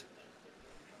 $3,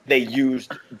 they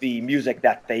used the music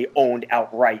that they owned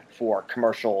outright for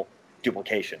commercial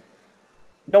duplication.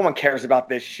 No one cares about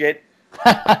this shit.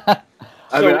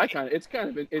 It's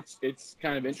kind of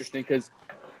interesting because,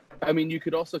 you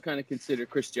could also kind of consider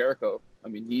Chris Jericho.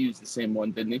 He used the same one,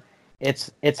 didn't he?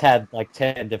 It's had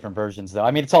 10 different versions though.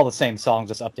 It's all the same songs,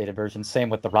 just updated versions.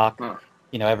 Same with The Rock. Huh.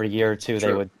 Every year or two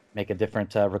they would make a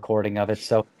different recording of it.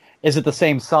 So. Is it the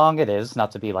same song? It is,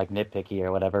 not to be nitpicky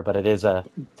or whatever, but it is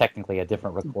technically a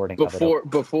different recording of it.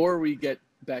 Before we get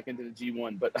back into the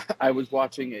G1, but I was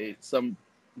watching some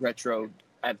retro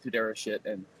Attitude Era shit,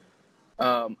 and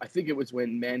I think it was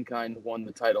when Mankind won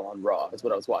the title on Raw is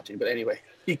what I was watching. But anyway,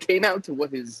 he came out to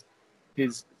what his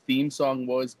theme song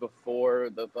was before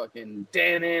the fucking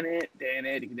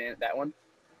that one.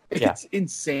 It's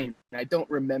insane. I don't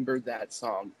remember that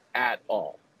song at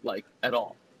all. At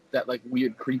all. That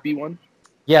weird creepy one.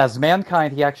 Yeah, as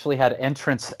Mankind, he actually had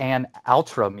entrance and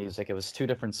outro music. It was 2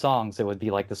 different songs. It would be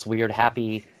this weird,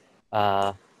 happy,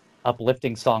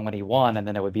 uplifting song when he won, and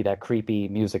then it would be that creepy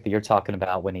music that you're talking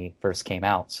about when he first came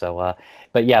out. So,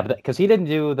 because he didn't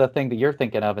do the thing that you're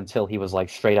thinking of until he was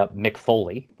straight up Mick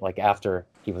Foley, after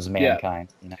he was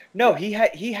Mankind. Yeah. No, he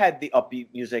had the upbeat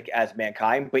music as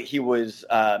Mankind, but he was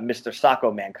Mr.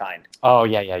 Sacco Mankind. Oh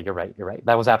yeah, you're right.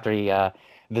 That was after he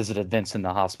visited Vince in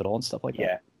the hospital and stuff like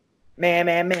that. Yeah. Man.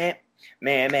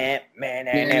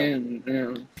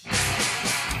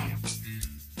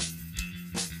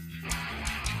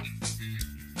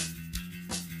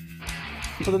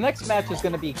 So the next match is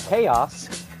going to be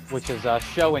Chaos, which is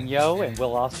Sho and Yo and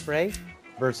Will Ospreay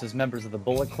versus members of the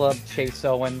Bullet Club, Chase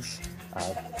Owens,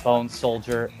 Bone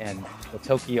Soldier, and the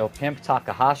Tokyo Pimp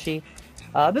Takahashi.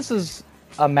 This is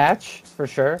a match for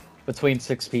sure between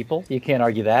 6 people. You can't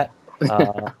argue that.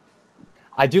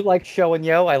 I do like Show and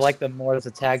Yo. I like them more as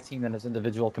a tag team than as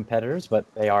individual competitors, but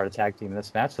they are a tag team in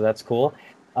this match, so that's cool.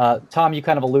 Tom, you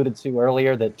kind of alluded to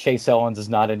earlier that Chase Owens is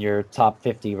not in your top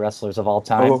 50 wrestlers of all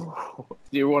time. Oh,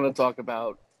 do you want to talk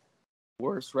about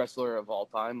worst wrestler of all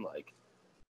time? Like,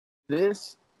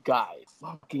 this guy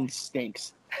fucking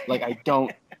stinks. Like, I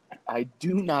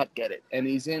do not get it. And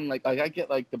he's in, like I get,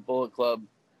 like, the Bullet Club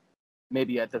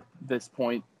maybe at this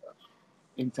point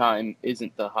in time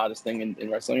isn't the hottest thing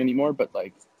in wrestling anymore, but,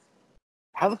 like,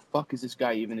 how the fuck is this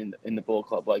guy even in the Bullet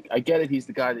Club? Like, I get it, he's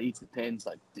the guy that eats the pins.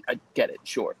 Like, I get it,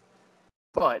 sure.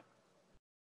 But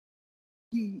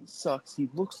he sucks. He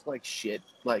looks like shit.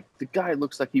 Like, the guy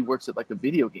looks like he works at, like, a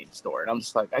video game store. And I'm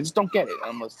just like, I just don't get it.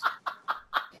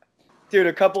 Dude,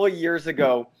 a couple of years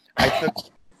ago,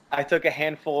 I took a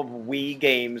handful of Wii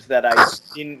games that I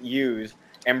didn't use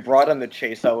and brought them to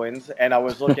Chase Owens, and I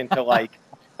was looking to, like,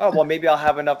 oh, well, maybe I'll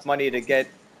have enough money to get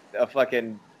a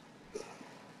fucking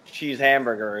cheese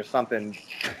hamburger or something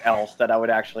else that I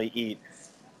would actually eat.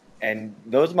 And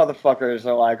those motherfuckers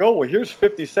are like, oh, well, here's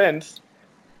 50 cents.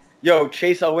 Yo,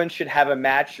 Chase Owens should have a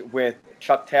match with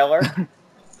Chuck Taylor,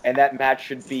 and that match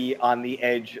should be on the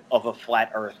edge of a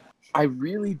flat earth. I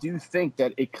really do think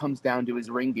that it comes down to his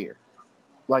ring gear.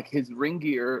 Like, his ring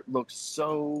gear looks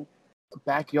so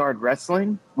backyard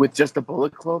wrestling with just a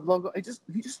Bullet Club logo. He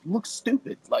just looks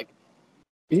stupid. Like,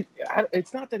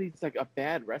 it's not that he's, like, a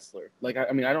bad wrestler. Like,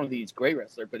 I mean, I don't think he's a great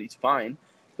wrestler, but he's fine.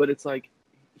 But it's like,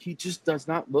 he just does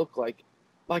not look like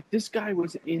this guy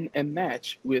was in a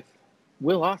match with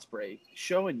Will Ospreay,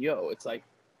 Show and Yo. It's like,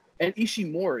 and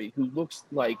Ishimori, who looks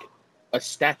like a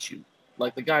statue.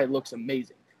 Like, the guy looks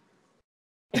amazing.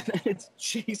 And it's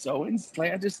Chase Owens.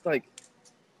 Like,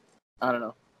 I don't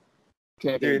know.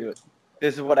 Can't do it.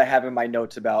 This is what I have in my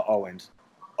notes about Owens.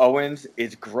 Owens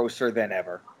is grosser than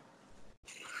ever.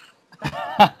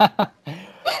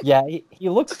 Yeah, he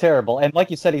looks terrible. And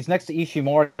like you said, he's next to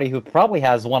Ishimori, who probably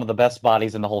has one of the best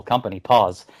bodies in the whole company.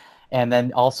 Pause. And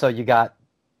then also you got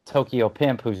Tokyo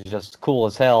Pimp, who's just cool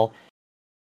as hell.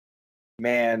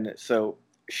 Man, so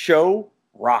Show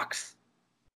rocks.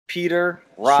 Peter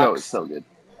rocks. Show is so good.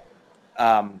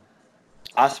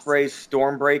 Ospreay's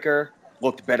Stormbreaker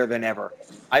looked better than ever.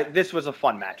 This was a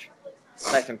fun match.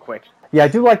 Nice and quick. Yeah, I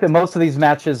do like that most of these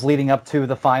matches leading up to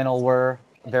the final were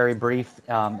very brief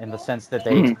in the sense that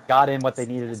they got in what they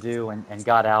needed to do and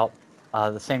got out.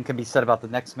 The same can be said about the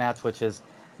next match, which is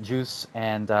Juice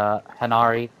and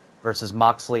Hanari versus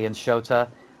Moxley and Shota.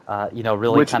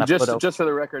 Really kind of just for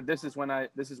the record, this is when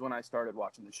I started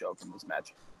watching the show from this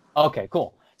match. Okay,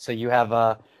 cool. So you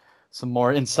have some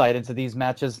more insight into these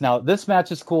matches. Now, this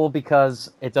match is cool because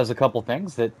it does a couple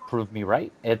things that prove me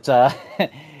right. It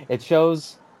it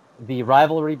shows the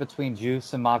rivalry between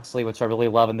Juice and Moxley, which I really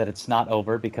love, and that it's not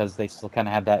over because they still kind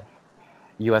of have that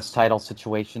U.S. title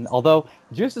situation. Although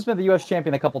Juice has been the U.S.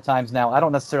 champion a couple times now, I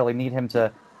don't necessarily need him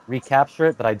to recapture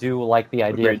it, but I do like the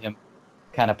idea of him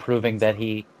kind of proving that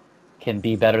he can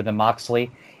be better than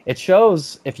Moxley. It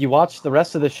shows if you watch the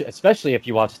rest of the show, especially if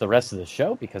you watch the rest of the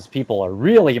show, because people are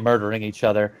really murdering each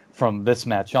other from this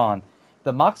match on.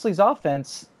 The Moxley's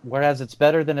offense, whereas it's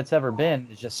better than it's ever been,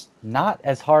 is just not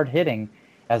as hard-hitting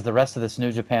as the rest of this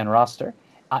New Japan roster.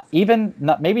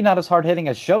 Maybe not as hard-hitting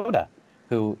as Shota,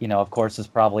 who, of course, has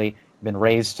probably been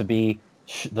raised to be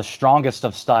the strongest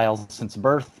of styles since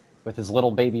birth with his little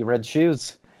baby red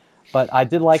shoes. But I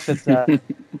did like that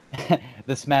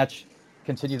this match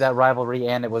continued that rivalry,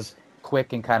 and it was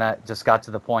quick and kind of just got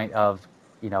to the point of,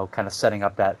 kind of setting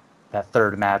up that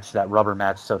third match, that rubber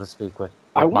match, so to speak, with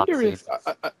I wonder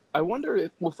Moxley.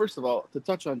 if, well, first of all, to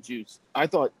touch on Juice, I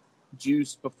thought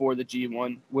Juice before the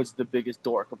G1 was the biggest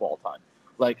dork of all time.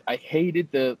 Like, I hated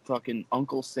the fucking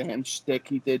Uncle Sam shtick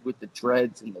he did with the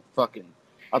dreads and I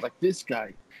was like, this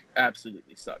guy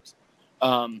absolutely sucks.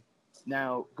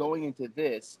 Now, going into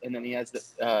this, and then he had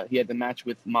the match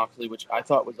with Moxley, which I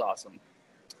thought was awesome.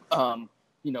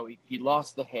 He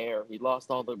lost the hair. He lost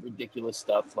all the ridiculous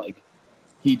stuff. Like,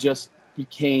 he just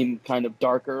became kind of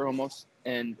darker almost,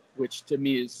 and which to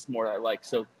me is more I like.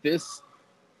 So this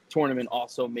tournament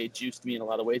also made Juice to me in a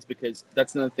lot of ways, because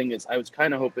that's another thing is I was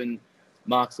kind of hoping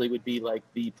Moxley would be like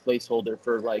the placeholder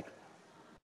for like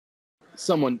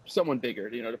someone bigger,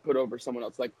 to put over someone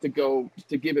else. Like, to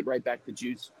give it right back to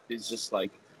Juice is just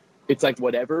like, it's like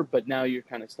whatever, but now you're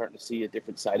kind of starting to see a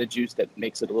different side of Juice that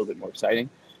makes it a little bit more exciting.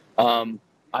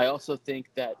 I also think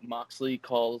that Moxley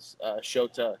calls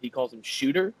Shota, he calls him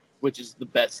Shooter, which is the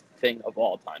best thing of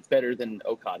all time, better than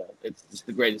Okada. It's just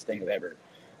the greatest thing of ever.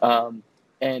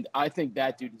 And I think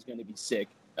that dude is going to be sick.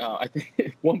 I think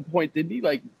at one point, didn't he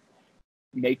like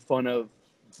make fun of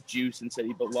Juice and said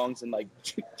he belongs in like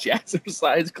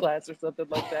jazzercise class or something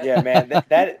like that. Yeah, man,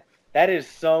 that is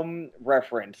some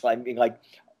reference. I mean, like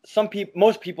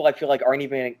most people, I feel like aren't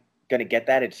even gonna get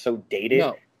that. It's so dated.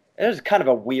 No. It was kind of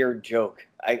a weird joke.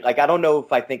 I don't know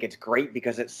if I think it's great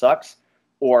because it sucks,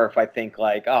 or if I think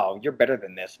like, oh, you're better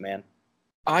than this, man.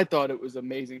 I thought it was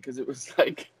amazing because it was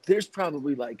like there's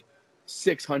probably like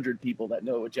 600 people that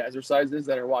know what jazzercise is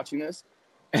that are watching this,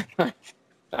 and like,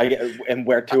 and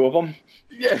we're two of them.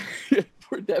 Yeah,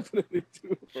 we're definitely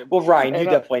two of them. Well, Ryan, you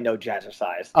definitely know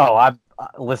jazzercise. Oh,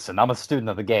 listen, I'm a student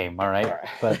of the game, all right?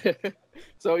 But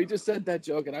so he just said that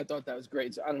joke, and I thought that was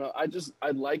great. So I don't know.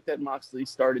 I like that Moxley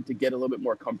started to get a little bit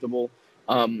more comfortable.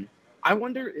 I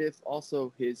wonder if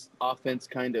also his offense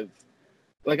kind of,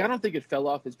 like, I don't think it fell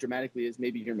off as dramatically as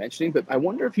maybe you're mentioning, but I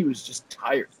wonder if he was just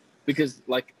tired because,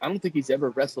 like, I don't think he's ever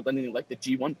wrestled anything like the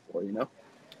G1 before, you know?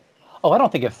 Oh, I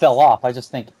don't think it fell off. I just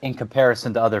think in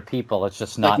comparison to other people, it's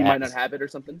just not. Like he might not have it or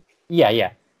something? Yeah.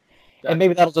 Gotcha. And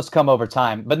maybe that'll just come over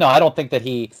time. But no, I don't think that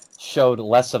he showed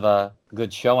less of a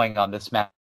good showing on this match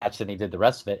than he did the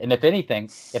rest of it. And if anything,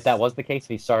 if that was the case, if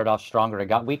he started off stronger and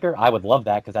got weaker, I would love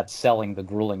that because that's selling the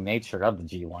grueling nature of the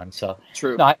G1. So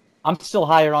True. No, I'm still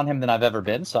higher on him than I've ever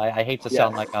been. So I hate to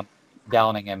sound like I'm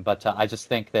downing him, but I just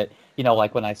think that, you know,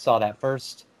 like when I saw that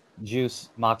first Juice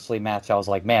Moxley match, I was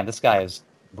like, man, this guy is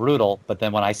brutal. But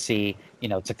then when I see, you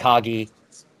know, Takagi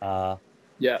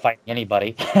fighting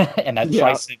anybody and that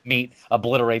tricep meat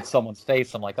obliterates someone's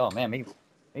face, I'm like, oh man, maybe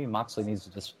Moxley needs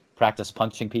to just practice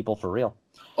punching people for real.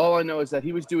 All I know is that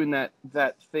he was doing that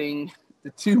thing, the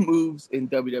two moves in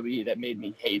WWE that made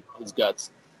me hate his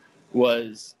guts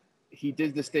was he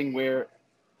did this thing where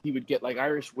he would get like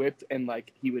Irish whipped and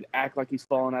like he would act like he's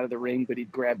falling out of the ring, but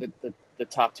he'd grab the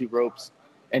top two ropes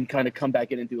and kind of come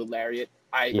back in and do a lariat.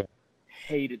 I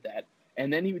hated that.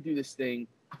 And then he would do this thing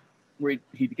where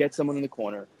he'd get someone in the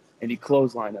corner and he'd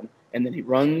clothesline him, and then he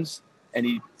runs and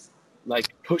he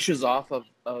like pushes off of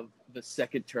the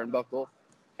second turnbuckle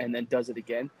and then does it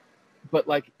again. But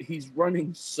like he's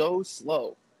running so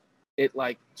slow, it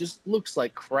like just looks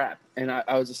like crap. And I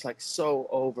was just like so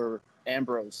over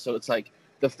Ambrose. So it's like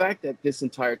the fact that this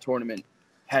entire tournament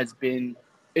has been,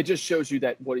 it just shows you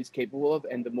that what he's capable of,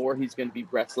 and the more he's going to be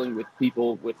wrestling with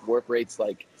people with work rates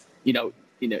like, you know,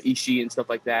 Ishii and stuff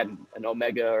like that, and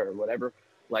Omega or whatever,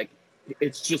 like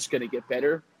it's just going to get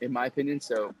better in my opinion.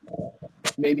 So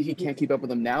maybe he can't keep up with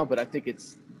them now, but I think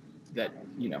it's that,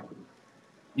 you know,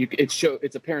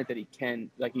 it's apparent that he can,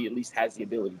 like he at least has the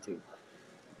ability to.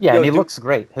 Yeah, and he looks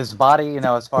great. His body, you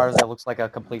know, as far as it looks like a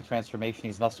complete transformation,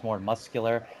 he's much more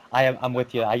muscular. I'm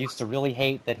with you. I used to really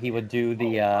hate that he would do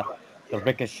the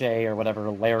ricochet or whatever,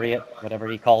 lariat, whatever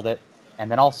he called it. And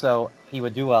then also he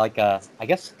would do like I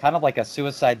guess kind of like a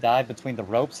suicide dive between the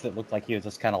ropes that looked like he was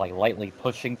just kind of like lightly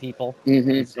pushing people.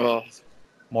 Mm-hmm. Oh.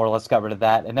 More or less got rid of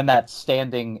that. And then that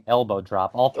standing elbow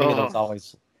drop. All three of those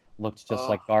always looked just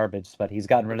like garbage, but he's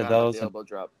gotten rid of those. The elbow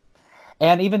drop.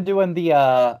 And even doing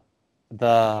the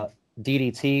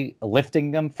DDT,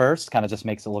 lifting them first kind of just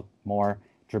makes it look more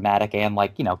dramatic, and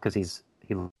like, you know, because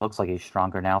he looks like he's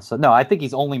stronger now. So no, I think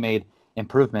he's only made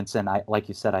improvements, and like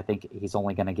you said, I think he's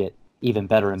only going to get even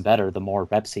better and better the more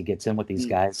reps he gets in with these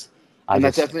guys. And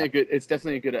that's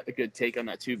definitely a good take on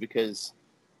that too, because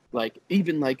like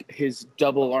even like his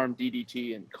double arm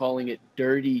DDT and calling it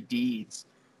dirty deeds,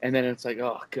 and then it's like,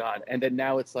 oh god, and then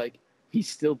now it's like he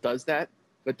still does that.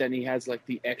 But then he has like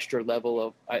the extra level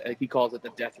of, he calls it the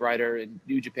Death Rider in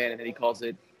New Japan, and then he calls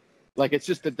it, like it's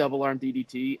just the double arm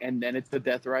DDT, and then it's the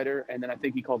Death Rider, and then I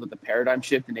think he calls it the Paradigm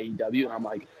Shift in AEW, and I'm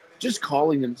like, just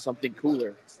calling him something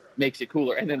cooler makes it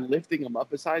cooler, and then lifting him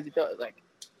up as high as he does, like,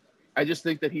 I just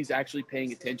think that he's actually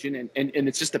paying attention, and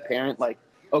it's just apparent, like,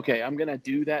 okay, I'm gonna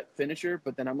do that finisher,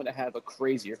 but then I'm gonna have a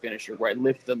crazier finisher where I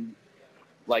lift them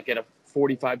like at a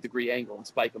 45-degree angle and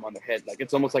spike them on their head. Like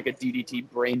it's almost like a DDT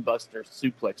brainbuster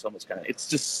suplex, almost kind of. It's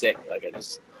just sick. Like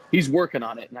he's working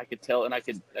on it, and I could tell, and I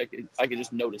could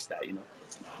just notice that, you know.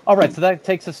 All right, so that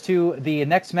takes us to the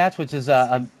next match, which is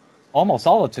almost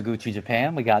all of Taguchi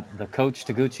Japan. We got the coach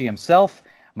Taguchi himself,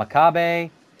 Makabe,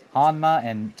 Hanma,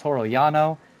 and Toru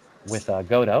Yano with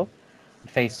Goto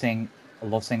facing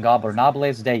Los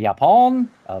Ingobernables de Japón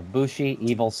of Bushi,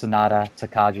 Evil, Sonata,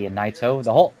 Takagi, and Naito.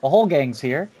 The whole gang's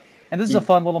here. And this is a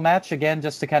fun little match, again,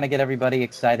 just to kind of get everybody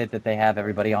excited that they have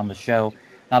everybody on the show.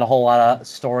 Not a whole lot of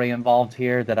story involved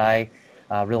here that I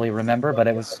really remember, but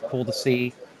it was cool to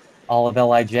see all of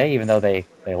LIJ, even though they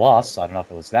lost. So I don't know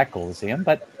if it was that cool to see him.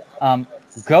 But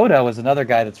Goto is another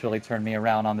guy that's really turned me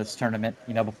around on this tournament.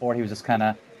 You know, before he was just kind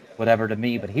of whatever to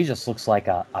me, but he just looks like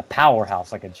a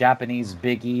powerhouse, like a Japanese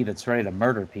Big E that's ready to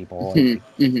murder people.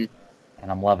 And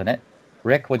I'm loving it.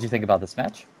 Rick, what'd you think about this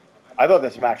match? I thought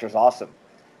this match was awesome.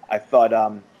 I thought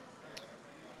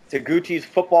Taguchi's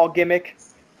football gimmick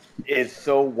is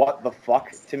so what the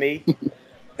fuck to me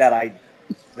that I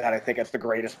think it's the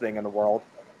greatest thing in the world.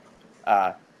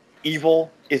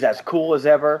 Evil is as cool as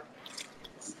ever.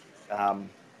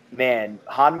 Man,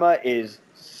 Hanma is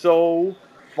so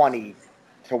funny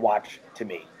to watch to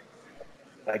me.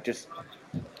 Like, just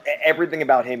everything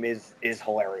about him is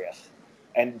hilarious,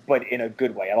 but in a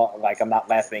good way. I'm not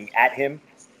laughing at him,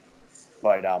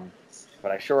 but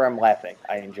I sure am laughing.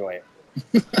 I enjoy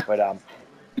it. But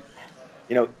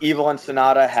Evil and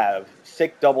Sonata have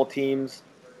sick double teams.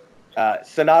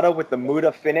 Sonata with the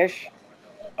Muda finish.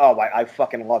 Oh, I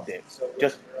fucking loved it.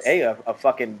 Just a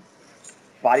fucking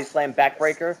body slam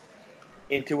backbreaker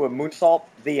into a moonsault.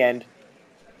 The end.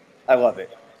 I love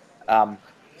it.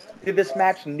 Did this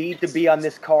match need to be on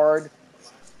this card?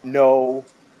 No.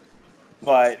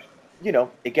 But,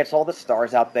 it gets all the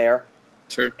stars out there.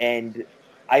 Sure. And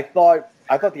I thought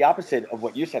the opposite of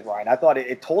what you said, Ryan. I thought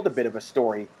it told a bit of a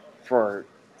story for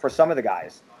some of the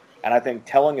guys. And I think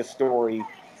telling a story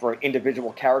for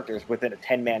individual characters within a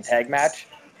 10-man tag match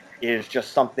is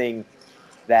just something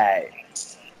that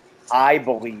I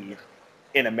believe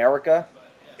in America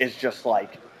is just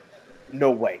like,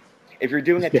 no way. If you're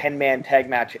doing a 10-man tag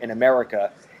match in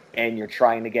America and you're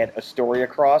trying to get a story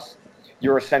across,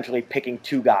 you're essentially picking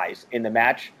two guys in the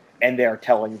match and they're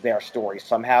telling their story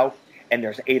somehow. And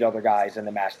there's 8 other guys in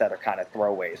the match that are kind of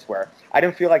throwaways, where I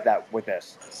didn't feel like that with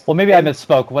this. Well, maybe I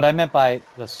misspoke. What I meant by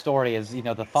the story is,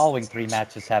 the following 3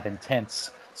 matches have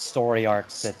intense story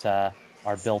arcs that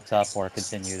are built up or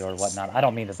continued or whatnot. I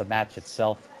don't mean that the match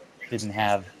itself didn't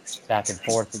have back and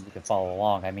forth that you could follow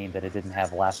along. I mean that it didn't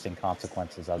have lasting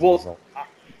consequences as a result.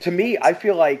 To me, I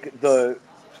feel like the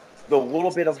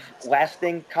little bit of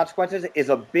lasting consequences is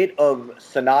a bit of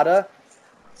Sonata.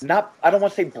 I don't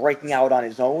want to say breaking out on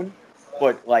his own,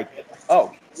 but like,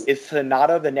 is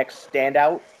Sonata the next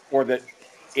standout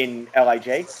in LIJ?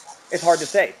 It's hard to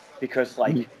say because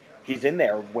like he's in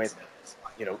there with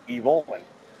Evil and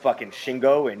fucking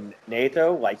Shingo and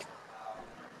Naito. Like,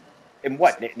 and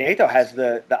what Naito has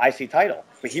the IC title,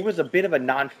 but he was a bit of a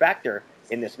non-factor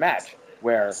in this match.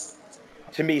 Where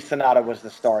to me, Sonata was the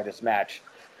star of this match,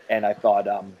 and I thought,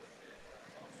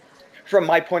 from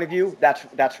my point of view,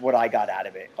 that's what I got out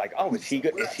of it. Like, is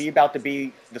he about to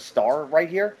be the star right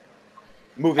here?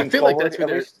 Moving forward, like that's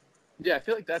where I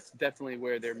feel like that's definitely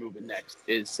where they're moving next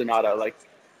is Sonata. Like,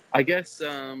 I guess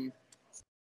I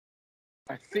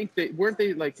think weren't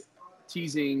they like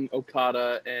teasing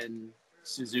Okada and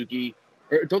Suzuki,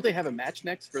 or don't they have a match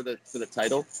next for the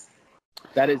title?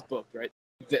 That is booked, right?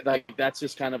 Like that's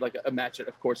just kind of like a match that,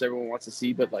 of course, everyone wants to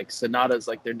see. But like Sonata's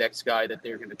like their next guy that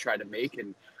they're going to try to make,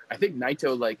 and I think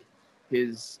Naito like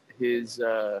his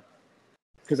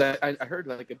because I heard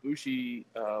like Ibushi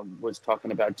was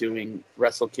talking about doing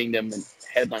Wrestle Kingdom and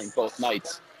headlining both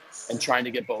nights and trying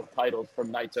to get both titles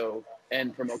from Naito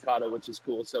and from Okada, which is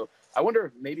cool. So I wonder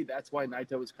if maybe that's why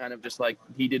Naito was kind of just like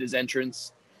he did his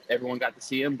entrance, everyone got to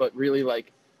see him, but really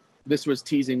like this was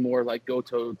teasing more like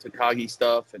Goto Takagi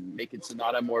stuff and making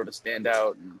Sonata more of a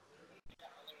standout. And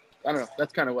I don't know.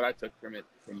 That's kind of what I took from it,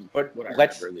 from what I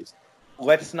remember at least.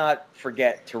 Let's not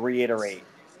forget to reiterate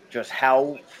just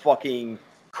how fucking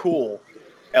cool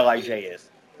LIJ is,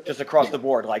 just across the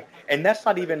board. Like, and that's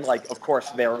not even like, of course,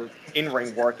 their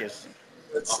in-ring work is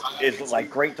like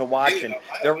great to watch, and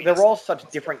they're all such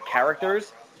different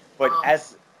characters. But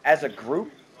as a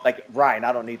group, like Ryan,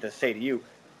 I don't need to say to you,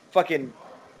 fucking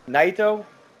Naito,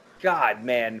 God,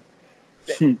 man,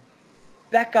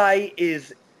 that guy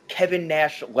is Kevin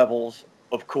Nash levels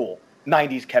of cool.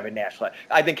 90s Kevin Nash.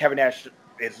 I think Kevin Nash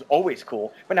is always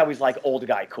cool, but now he's like old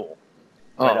guy cool.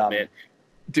 But, man.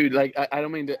 Dude, like, I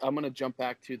don't mean to, I'm going to jump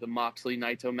back to the Moxley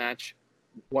Naito match.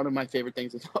 One of my favorite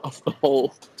things of the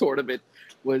whole tournament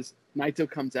was Naito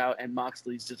comes out and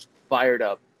Moxley's just fired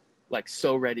up, like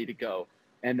so ready to go.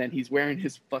 And then he's wearing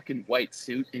his fucking white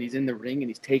suit and he's in the ring and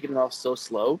he's taking it off so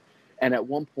slow. And at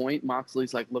one point,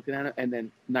 Moxley's like looking at it and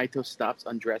then Naito stops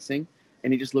undressing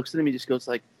and he just looks at him. He just goes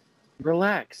like,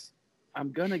 relax.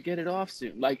 I'm going to get it off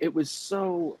soon. Like, it was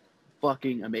so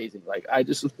fucking amazing. Like, I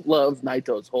just love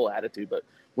Naito's whole attitude. But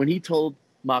when he told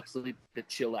Moxley to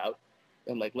chill out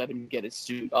and, like, let him get his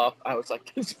suit off, I was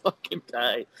like, this fucking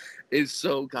guy is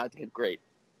so goddamn great.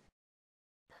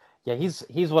 Yeah,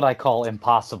 he's what I call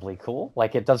impossibly cool.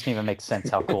 Like, it doesn't even make sense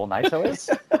how cool Naito is.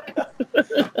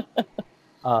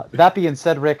 That being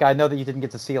said, Rick, I know that you didn't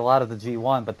get to see a lot of the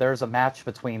G1, but there's a match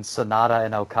between Sonata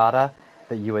and Okada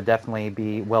that you would definitely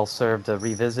be well served to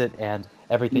revisit, and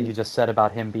everything you just said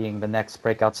about him being the next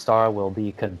breakout star will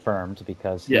be confirmed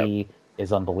because he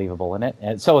is unbelievable in it,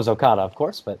 and so is Okada, of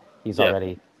course, but he's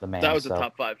already the man. That was a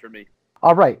top 5 for me.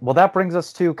 All right, well, that brings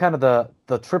us to kind of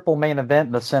the triple main event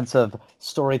in the sense of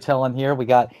storytelling here. We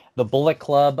got the Bullet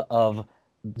Club of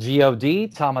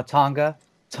God, Tama Tonga,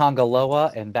 Tonga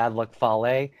Loa, and Bad Luck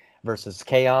Fale versus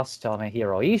Chaos,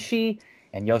 Tomohiro Ishii,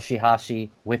 and Yoshihashi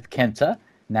with Kenta.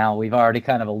 Now, we've already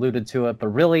kind of alluded to it, but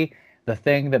really the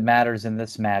thing that matters in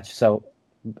this match, so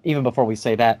even before we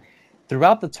say that,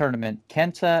 throughout the tournament,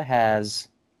 Kenta has,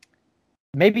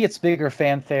 maybe it's bigger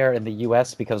fanfare in the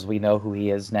U.S. because we know who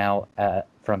he is now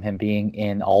from him being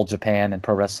in All Japan and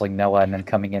Pro Wrestling Noah and then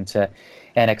coming into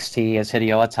NXT as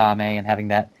Hideo Itami and having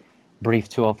that brief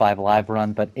 205 Live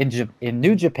run. But in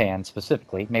New Japan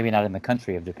specifically, maybe not in the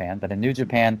country of Japan, but in New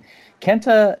Japan,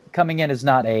 Kenta coming in is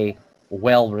not a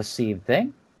well-received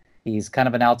thing. He's kind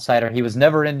of an outsider. He was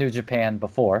never in New Japan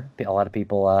before. A lot of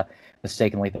people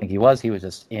mistakenly think he was. He was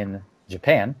just in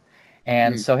Japan.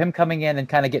 And so him coming in and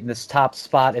kind of getting this top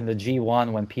spot in the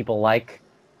G1 when people like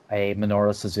a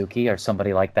Minoru Suzuki or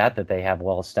somebody like that they have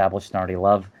well established and already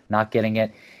love, not getting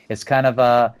it, it's kind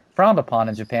of frowned upon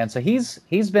in Japan. So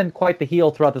he's been quite the heel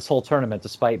throughout this whole tournament,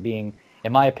 despite being,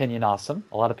 in my opinion, awesome.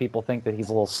 A lot of people think that he's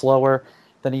a little slower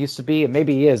than he used to be, and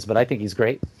maybe he is, but I think he's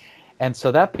great. And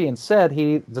so that being said,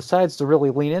 he decides to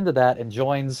really lean into that and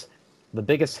joins the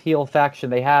biggest heel faction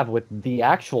they have with the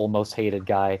actual most hated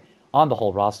guy on the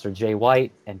whole roster, Jay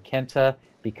White, and Kenta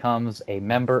becomes a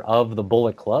member of the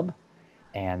Bullet Club.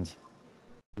 And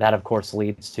that, of course,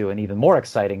 leads to an even more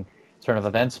exciting turn of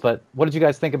events. But what did you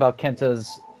guys think about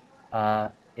Kenta's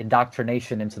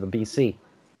indoctrination into the BC?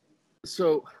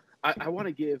 So I want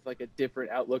to give like a different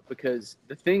outlook because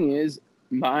the thing is,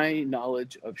 my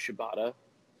knowledge of Shibata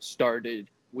started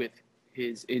with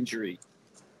his injury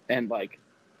and like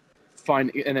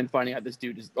finding out this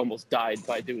dude has almost died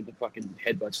by doing the fucking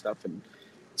headbutt stuff. And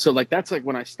so like that's like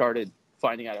when I started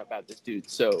finding out about this dude.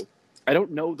 So I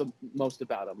don't know the most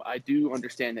about him. I do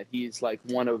understand that he's like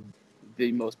one of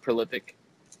the most prolific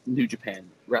New Japan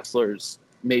wrestlers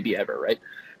maybe ever, right?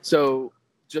 So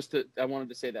I wanted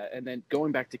to say that. And then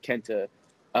going back to Kenta,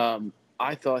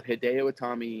 I thought Hideo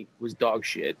Itami was dog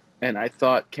shit. And I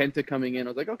thought Kenta coming in,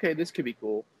 I was like, okay, this could be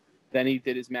cool. Then he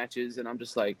did his matches, and I'm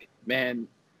just like, man,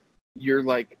 you're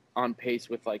like on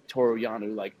pace with like Toru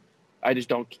Yano. Like, I just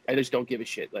don't give a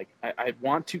shit. Like, I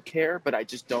want to care, but I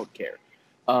just don't care.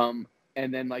 And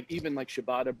then like even like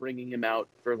Shibata bringing him out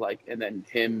for like, and then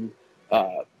him,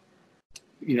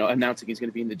 announcing he's going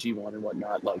to be in the G1 and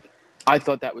whatnot. Like, I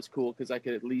thought that was cool because I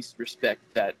could at least respect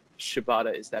that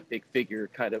Shibata is that big figure,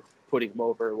 kind of putting him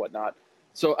over or whatnot.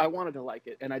 So I wanted to like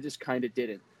it, and I just kind of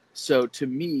didn't. So to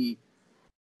me,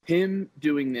 him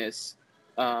doing this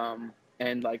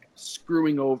and like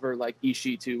screwing over like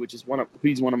Ishii too, which is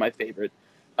he's one of my favorite.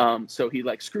 So he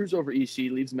like screws over Ishii,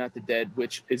 leaves him at the dead,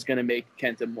 which is going to make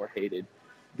Kenta more hated.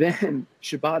 Then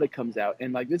Shibata comes out,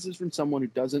 and like this is from someone who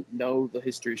doesn't know the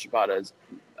history of Shibata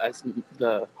as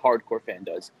the hardcore fan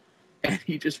does, and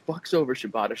he just fucks over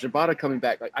Shibata. Shibata coming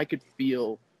back, like I could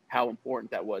feel how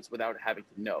important that was without having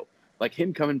to know. Like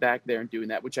him coming back there and doing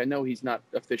that, which I know he's not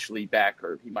officially back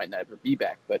or he might never be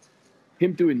back, but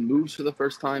him doing moves for the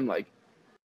first time, like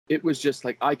it was just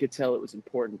like I could tell it was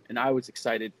important, and I was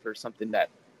excited for something that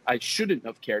I shouldn't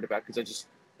have cared about because I just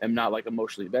am not like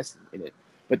emotionally invested in it.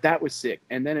 But that was sick.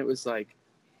 And then it was like,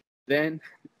 then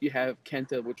you have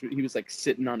Kenta, which he was like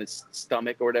sitting on his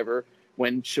stomach or whatever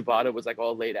when Shibata was like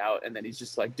all laid out, and then he's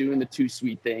just like doing the too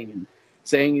sweet thing and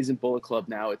saying he's in Bullet Club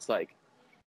now. It's like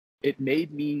it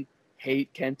made me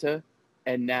hate Kenta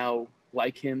and now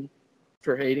like him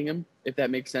for hating him, if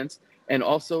that makes sense. And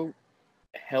also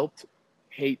helped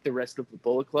hate the rest of the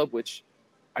Bullet Club, which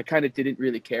I kind of didn't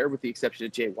really care with the exception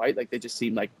of Jay White. Like they just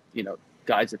seemed like,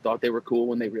 guys that thought they were cool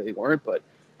when they really weren't. But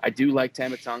I do like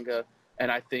Tama Tonga,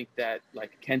 and I think that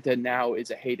like Kenta now is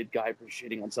a hated guy for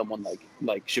shitting on someone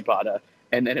like Shibata.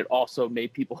 And then it also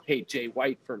made people hate Jay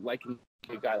White for liking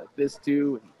a guy like this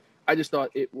too. And I just thought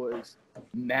it was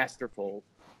masterful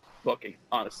booking,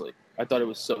 honestly. I thought it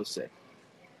was so sick.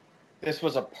 This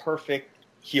was a perfect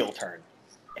heel turn.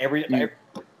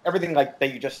 Everything like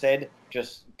that you just said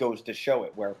just goes to show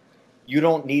it, where you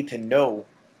didn't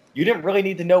really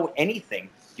need to know anything.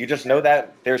 You just know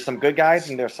that there's some good guys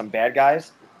and there's some bad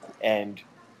guys, and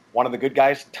one of the good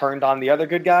guys turned on the other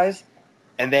good guys,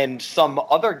 and then some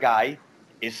other guy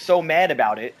is so mad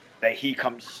about it that he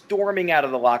comes storming out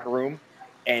of the locker room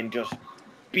and just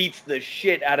beats the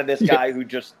shit out of this guy who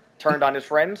just turned on his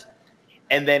friends,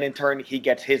 and then in turn he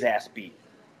gets his ass beat.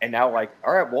 And now like,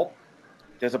 all right, well,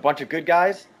 there's a bunch of good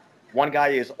guys. One guy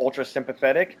is ultra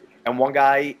sympathetic, and one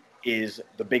guy is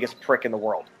the biggest prick in the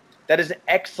world. That is an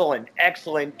excellent,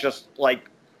 just like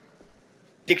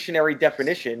dictionary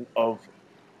definition of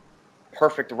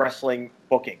perfect wrestling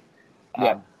booking.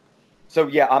 Yeah. So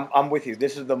yeah, I'm with you.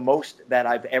 This is the most that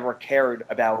I've ever cared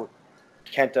about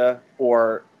Kenta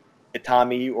or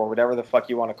Itami or whatever the fuck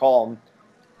you want to call him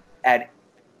at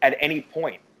any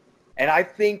point. And I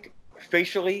think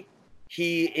facially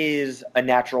he is a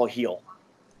natural heel.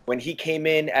 When he came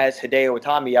in as Hideo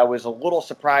Itami, I was a little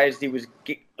surprised he was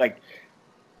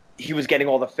getting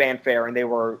all the fanfare and they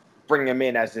were bringing him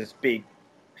in as this big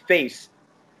face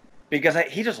because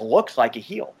he just looks like a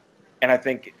heel. And I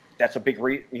think that's a big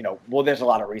there's a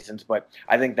lot of reasons, but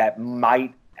I think that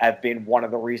might have been one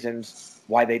of the reasons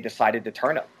why they decided to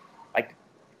turn him. Like,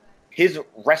 his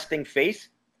resting face,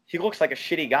 he looks like a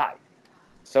shitty guy.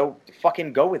 So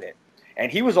fucking go with it.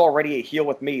 And he was already a heel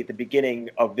with me at the beginning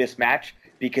of this match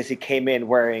because he came in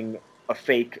wearing a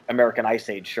fake American Ice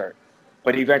Age shirt.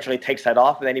 But he eventually takes that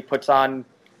off and then he puts on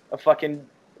a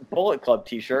Bullet Club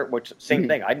t-shirt, which same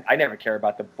thing. I never care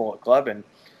about the Bullet Club, and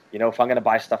if I'm going to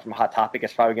buy stuff from Hot Topic,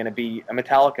 it's probably going to be a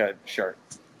Metallica shirt.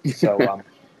 So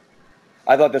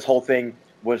I thought this whole thing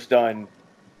was done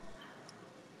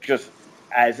just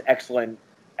as excellent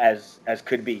as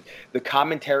could be. The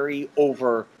commentary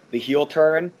over the heel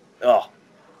turn,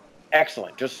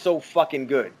 excellent. Just so fucking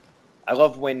good. I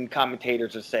love when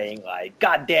commentators are saying, like,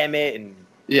 God damn it, and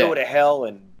go to hell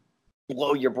and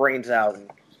blow your brains out. And,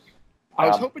 I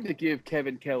was hoping to give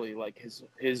Kevin Kelly, like,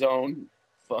 his own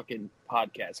fucking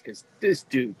podcast, because this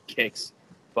dude kicks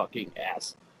fucking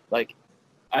ass. Like,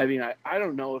 I mean, I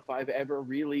don't know if I've ever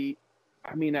really...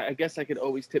 I mean, I guess I could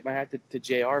always tip my hat to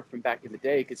JR from back in the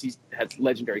day because he's had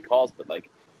legendary calls. But, like,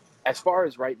 as far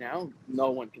as right now,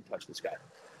 no one can touch this guy.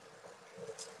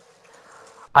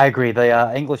 I agree.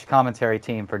 The English commentary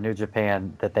team for New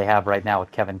Japan that they have right now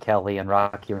with Kevin Kelly and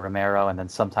Rocky Romero, and then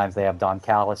sometimes they have Don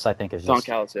Callis, I think is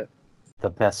just the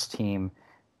best team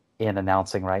in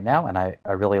announcing right now, and I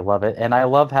really love it. And I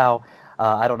love how,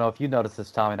 I don't know if you noticed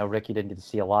this, Tom, I know Ricky didn't get to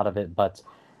see a lot of it, but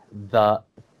the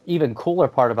even cooler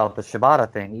part about the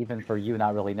Shibata thing, even for you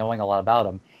not really knowing a lot about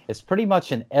him, is pretty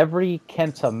much in every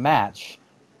Kenta match,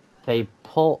 they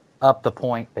bring up the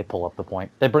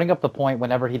point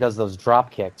whenever he does those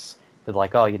drop kicks. They're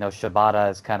like,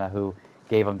 Shibata is kind of who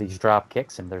gave him these drop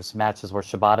kicks, and there's matches where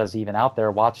Shibata's even out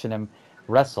there watching him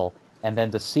wrestle. And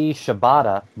then to see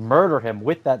Shibata murder him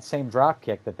with that same drop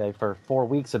kick that they, for 4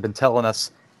 weeks, have been telling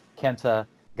us Kenta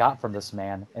got from this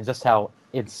man, and just how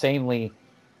insanely,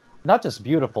 not just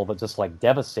beautiful, but just like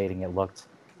devastating it looked.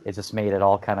 It just made it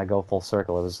all kind of go full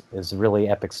circle. It was really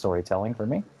epic storytelling for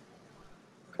me.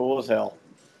 Cool as hell.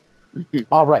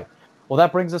 All right. Well,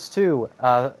 that brings us to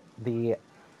the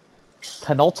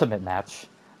penultimate match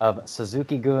of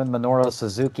Suzuki-gun Minoru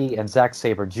Suzuki and Zack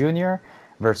Sabre Jr.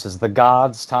 versus the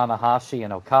gods Tanahashi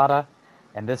and Okada.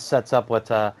 And this sets up what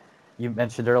you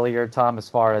mentioned earlier, Tom, as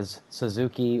far as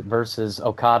Suzuki versus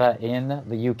Okada in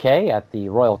the UK at the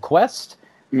Royal Quest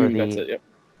for the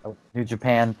New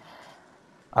Japan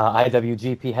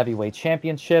IWGP Heavyweight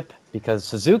Championship, because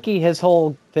Suzuki, his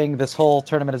whole thing, this whole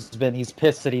tournament has been, he's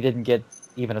pissed that he didn't get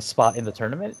even a spot in the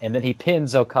tournament, and then he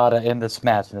pins Okada in this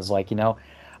match and is like,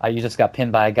 you just got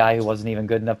pinned by a guy who wasn't even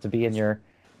good enough to be in your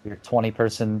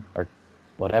 20-person or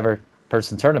whatever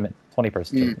person tournament,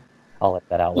 20-person tournament. I'll let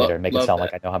that out later and make it sound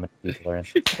like I know how many people are in.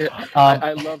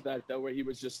 I love that, though, where he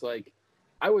was just like,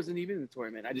 I wasn't even in the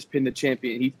tournament. I just pinned the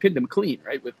champion. He pinned him clean,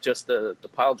 right, with just the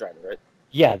pile driver, right?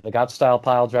 Yeah, the God-style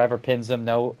pile driver pins him,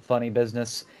 no funny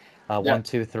business. 1,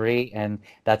 2, 3, and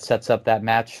that sets up that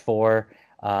match for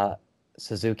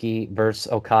Suzuki versus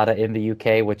Okada in the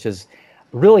UK, which is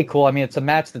really cool. I mean, it's a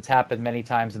match that's happened many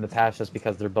times in the past just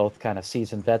because they're both kind of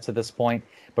seasoned vets at this point,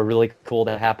 but really cool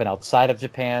to happen outside of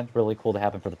Japan, really cool to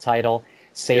happen for the title.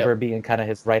 Sabre being kind of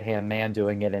his right-hand man,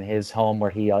 doing it in his home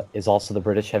where he is also the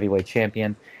British heavyweight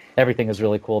champion. Everything is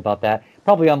really cool about that.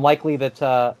 Probably unlikely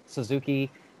that Suzuki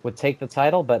would take the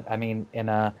title, but I mean, in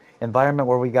a environment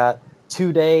where we got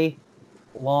 2-day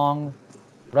long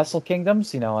Wrestle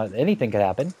Kingdoms, anything could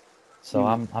happen. So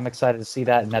I'm excited to see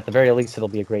that, and at the very least, it'll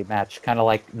be a great match, kind of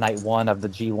like night 1 of the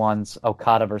G1's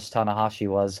Okada versus Tanahashi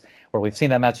was, where we've seen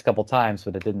that match a couple times,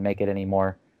 but it didn't make it any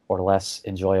more or less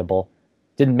enjoyable.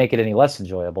 Didn't make it any less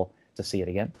enjoyable to see it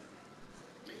again.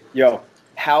 Yo,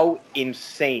 how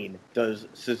insane does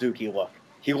Suzuki look?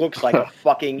 He looks like a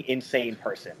fucking insane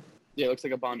person. Yeah, it looks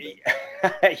like a Bond.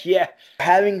 Yeah.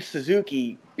 Having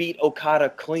Suzuki beat Okada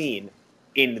clean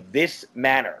in this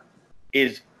manner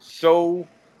is so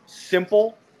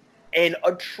simple and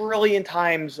a trillion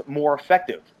times more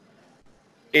effective.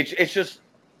 It's just,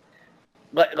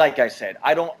 like I said,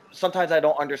 sometimes I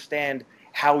don't understand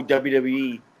how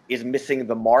WWE is missing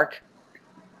the mark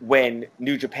when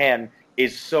New Japan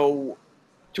is so,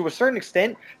 to a certain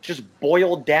extent, just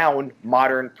boiled down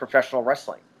modern professional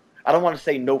wrestling. I don't want to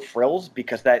say no frills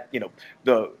because that,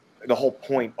 the whole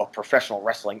point of professional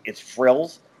wrestling is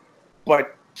frills,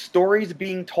 but stories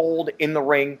being told in the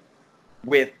ring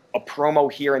with a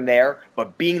promo here and there,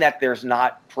 but being that there's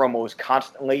not promos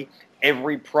constantly,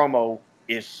 every promo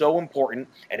is so important,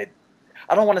 and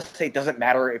I don't want to say it doesn't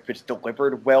matter if it's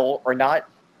delivered well or not,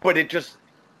 but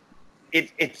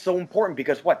it's so important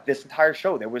because this entire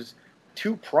show, there was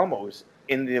 2 promos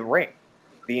in the ring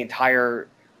the entire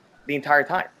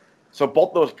time. So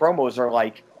both those promos are,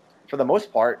 like, for the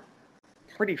most part,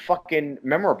 pretty fucking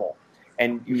memorable.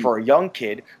 And for a young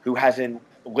kid who hasn't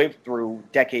lived through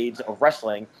decades of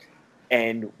wrestling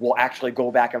and will actually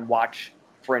go back and watch,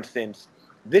 for instance,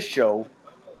 this show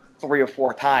 3 or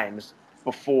 4 times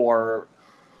before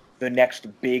the next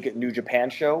big New Japan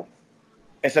show,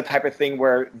 it's the type of thing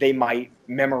where they might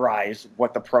memorize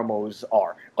what the promos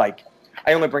are. Like,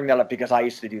 I only bring that up because I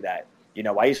used to do that.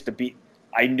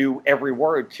 I knew every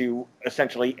word to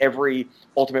essentially every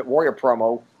Ultimate Warrior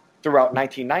promo throughout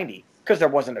 1990 because there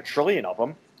wasn't a trillion of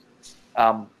them.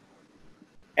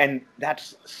 And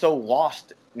that's so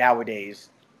lost nowadays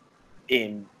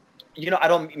in, I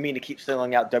don't mean to keep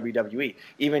singling out WWE,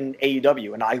 even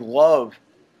AEW. And I love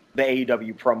the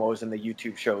AEW promos and the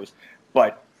YouTube shows,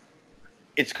 but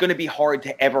it's going to be hard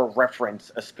to ever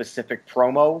reference a specific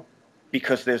promo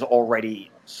because there's already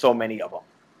so many of them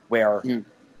where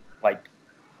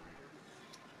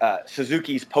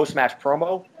Suzuki's post-match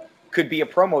promo could be a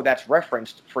promo that's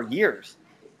referenced for years.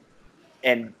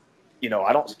 And,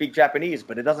 I don't speak Japanese,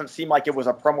 but it doesn't seem like it was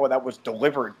a promo that was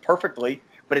delivered perfectly,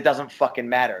 but it doesn't fucking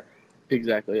matter.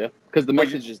 Exactly, yeah. Because the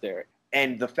message is there.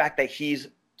 And the fact that he's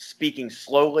speaking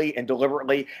slowly and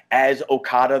deliberately as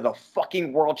Okada, the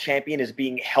fucking world champion, is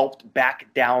being helped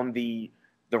back down the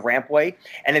rampway.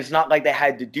 And it's not like they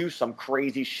had to do some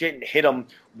crazy shit and hit him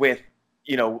with,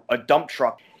 a dump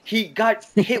truck. He got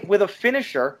hit with a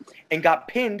finisher and got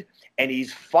pinned, and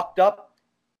he's fucked up.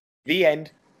 The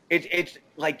end. It's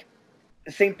like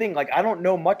the same thing. Like, I don't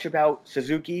know much about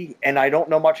Suzuki, and I don't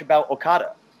know much about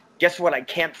Okada. Guess what? I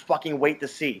can't fucking wait to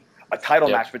see a title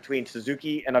match between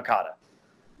Suzuki and Okada.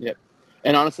 Yep.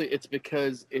 And honestly, it's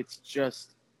because it's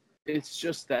just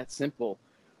that simple.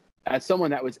 As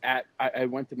someone that was I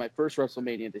went to my first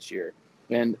WrestleMania this year,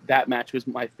 and that match was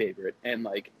my favorite. And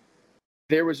like,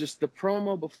 there was just the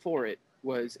promo before it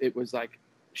was like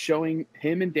showing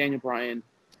him and Daniel Bryan,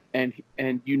 and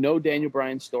Daniel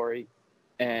Bryan's story,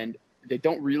 and they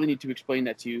don't really need to explain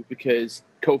that to you because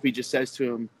Kofi just says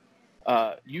to him,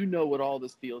 you know what all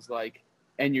this feels like,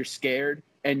 and you're scared,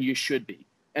 and you should be.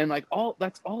 And like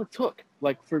that's all it took.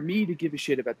 Like, for me to give a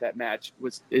shit about that match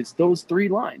is those 3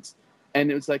 lines. And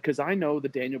it was like, because I know the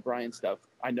Daniel Bryan stuff.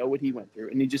 I know what he went through.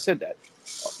 And he just said that.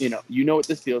 You know what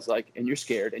this feels like, and you're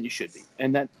scared, and you should be.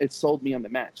 And that it sold me on the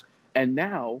match. And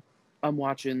now I'm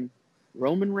watching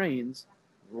Roman Reigns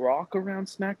walk around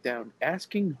SmackDown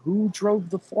asking who drove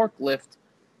the forklift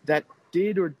that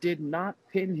did or did not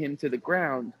pin him to the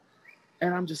ground.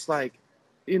 And I'm just like,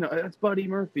 that's Buddy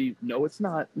Murphy. No, it's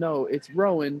not. No, it's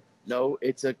Rowan. No,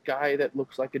 it's a guy that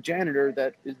looks like a janitor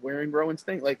that is wearing Rowan's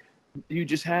thing. Like, you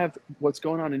just have what's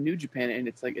going on in New Japan, and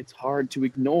it's like, it's hard to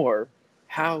ignore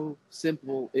how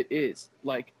simple it is.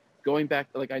 Like, going back,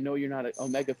 like, I know you're not an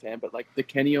Omega fan, but like the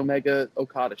Kenny Omega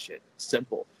Okada shit,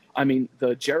 simple. I mean,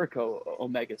 the Jericho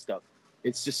Omega stuff,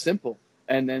 it's just simple.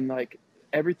 And then like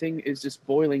everything is just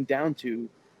boiling down to,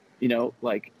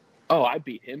 like, oh, I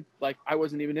beat him. Like, I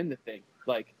wasn't even in the thing.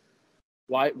 Like,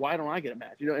 why don't I get a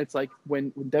match? It's like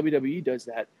when WWE does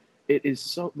that, it is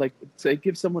so like, say,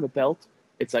 give someone a belt.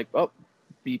 It's like, oh,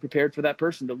 be prepared for that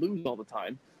person to lose all the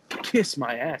time. Kiss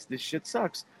my ass. This shit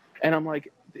sucks. And I'm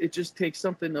like, it just takes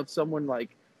something of someone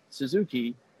like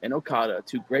Suzuki and Okada,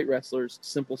 2 great wrestlers,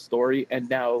 simple story. And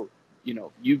now,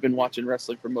 you've been watching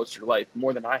wrestling for most of your life,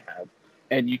 more than I have,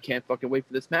 and you can't fucking wait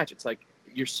for this match. It's like,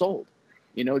 you're sold.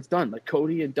 It's done. Like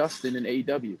Cody and Dustin in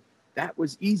AEW. That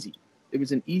was easy. It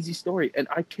was an easy story. And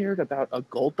I cared about a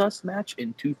Goldust match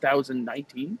in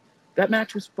 2019. That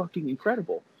match was fucking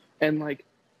incredible. And like,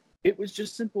 it was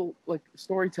just simple, like,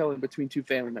 storytelling between 2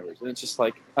 family members. And it's just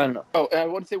like, I don't know. Oh, and I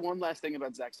want to say one last thing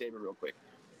about Zack Sabre real quick.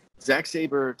 Zack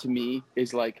Sabre, to me,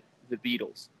 is like the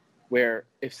Beatles, where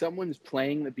if someone's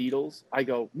playing the Beatles, I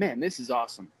go, man, this is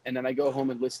awesome. And then I go home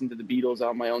and listen to the Beatles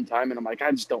on my own time, and I'm like, I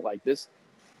just don't like this.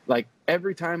 Like,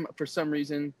 every time, for some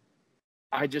reason,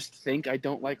 I just think I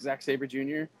don't like Zack Sabre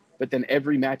Jr., But then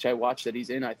every match I watch that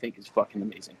he's in, I think is fucking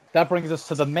amazing. That brings us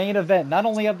to the main event, not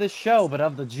only of this show, but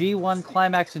of the G1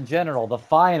 Climax in general, the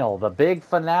final, the big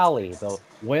finale, the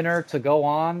winner to go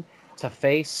on to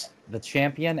face the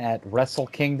champion at Wrestle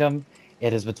Kingdom.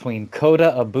 It is between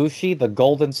Kota Ibushi, the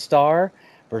Golden Star,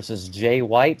 versus Jay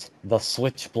White, the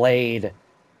Switchblade.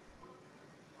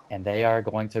 And they are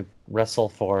going to wrestle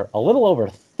for a little over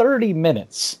 30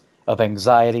 minutes of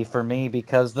anxiety for me,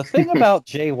 because the thing about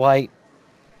Jay White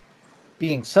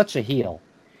being such a heel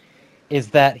is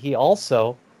that he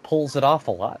also pulls it off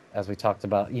a lot, as we talked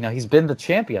about. You know, he's been the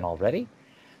champion already.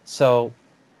 So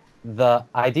the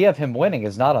idea of him winning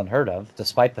is not unheard of,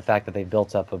 despite the fact that they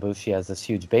built up Ibushi as this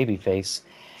huge babyface.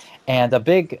 And a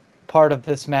big part of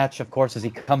this match, of course, is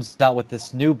he comes out with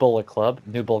this new Bullet Club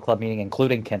meaning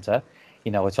including Kenta,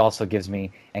 you know, which also gives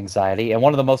me anxiety. And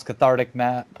one of the most cathartic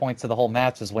points of the whole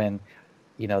match is when,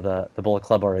 you know, the Bullet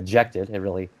Club are ejected. It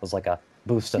really was like a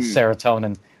boost of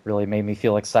serotonin, really made me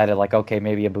feel excited, like, okay,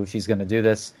 maybe Ibushi's going to do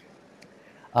this.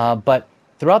 But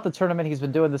throughout the tournament, he's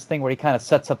been doing this thing where he kind of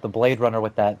sets up the Blade Runner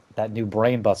with that new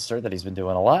brain buster that he's been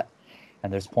doing a lot.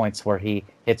 And there's points where he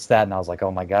hits that, and I was like, oh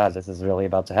my God, this is really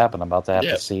about to happen. I'm about to have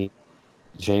to see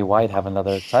Jay White have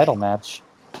another title match.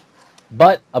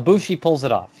 But Ibushi pulls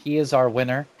it off. He is our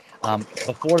winner.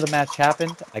 Before the match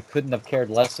happened, I couldn't have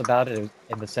cared less about it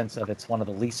in the sense of it's one of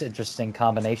the least interesting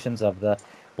combinations of the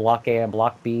Block A and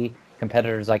Block B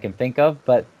competitors I can think of,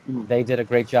 but they did a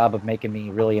great job of making me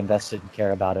really invested and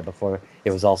care about it before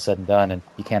it was all said and done, and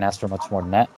you can't ask for much more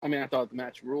than that. I mean, I thought the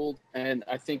match ruled, and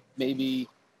I think maybe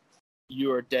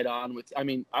you are dead on with. I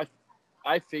mean,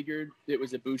 I figured it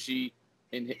was Ibushi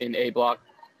in A block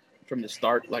from the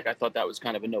start. Like, I thought that was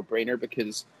kind of a no-brainer,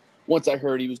 because once I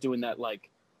heard he was doing that like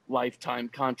lifetime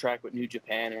contract with New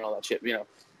Japan and all that shit, you know,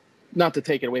 not to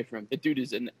take it away from him, the dude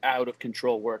is an out of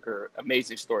control worker,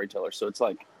 amazing storyteller. So it's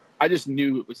like, I just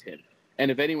knew it was him.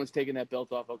 And if anyone's taken that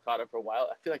belt off Okada for a while,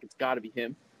 I feel like it's got to be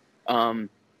him.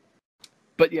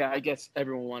 But yeah, I guess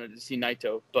everyone wanted to see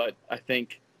Naito, but I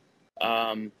think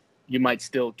you might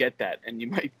still get that, and you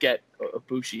might get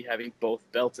Ibushi having both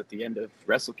belts at the end of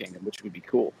Wrestle Kingdom, which would be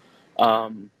cool.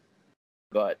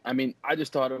 But I mean, I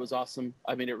just thought it was awesome.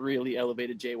 I mean, it really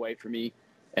elevated Jay White for me,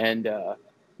 and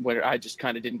where I just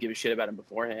kind of didn't give a shit about him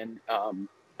beforehand.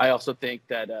 I also think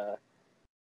that there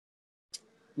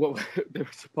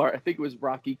was a part, I think it was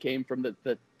Rocky came from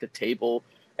the table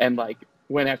and like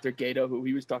went after Gato, who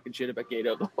he was talking shit about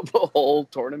Gato the whole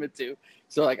tournament too.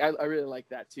 So like I really like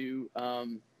that too. I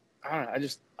don't know,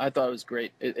 I thought it was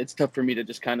great. It's tough for me to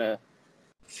just kind of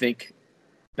think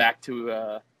back to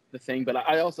the thing, but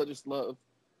I also just love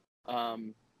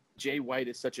Jay White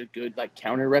is such a good like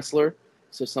counter wrestler.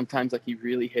 So sometimes like he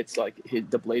really hits like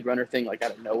the Blade Runner thing like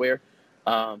out of nowhere.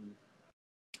 And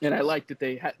I like that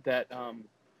they had that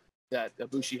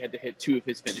Ibushi had to hit two of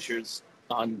his finishers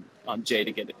on Jay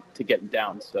to get him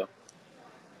down. So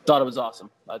thought it was awesome.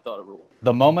 I thought it ruled.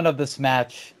 The moment of this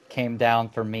match came down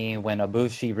for me when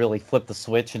Ibushi really flipped the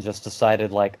switch and just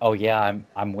decided like, oh yeah,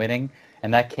 I'm winning.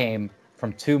 And that came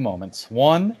from two moments.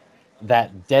 One,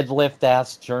 that deadlift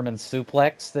ass German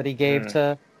suplex that he gave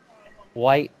to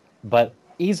White, but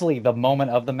easily the moment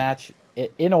of the match,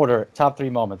 in order, top three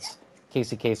moments,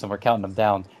 Casey Kasem, we're counting them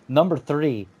down. Number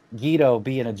 3, Guido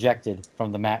being ejected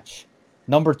from the match.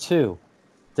 Number 2,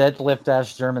 deadlift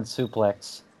ass German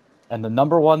suplex. And the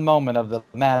number 1 moment of the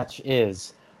match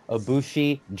is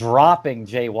Ibushi dropping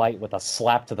Jay White with a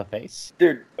slap to the face.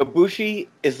 Dude, Ibushi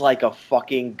is like a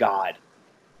fucking god.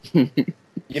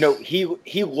 You know,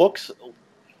 he looks,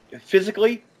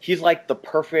 physically, he's like the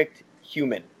perfect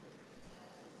human.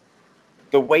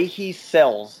 The way he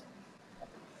sells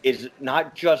is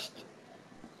not just,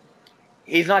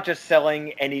 he's not just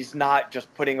selling, and he's not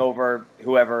just putting over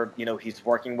whoever, you know, he's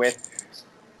working with.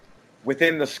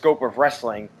 Within the scope of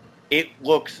wrestling, it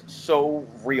looks so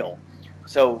real.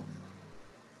 So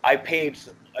I paid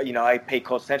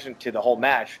close attention to the whole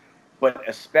match, but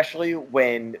especially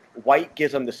when White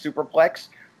gives him the superplex,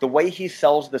 the way he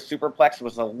sells the superplex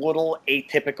was a little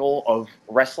atypical of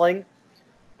wrestling,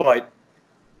 but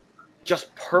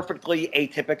just perfectly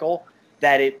atypical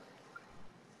that it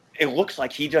looks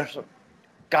like he just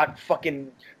got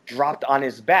fucking dropped on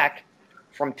his back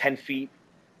from 10 feet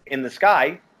in the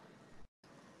sky,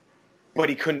 but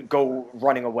he couldn't go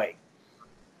running away.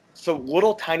 So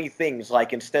little tiny things,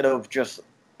 like instead of just,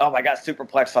 oh, I got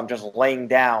superplex, I'm just laying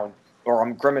down or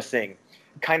I'm grimacing,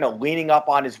 kind of leaning up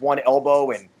on his one elbow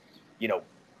and, you know,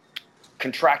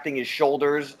 contracting his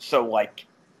shoulders. So like,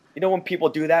 you know, when people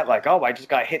do that, like, oh, I just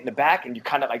got hit in the back, and you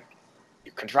kind of like,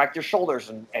 you contract your shoulders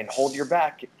and hold your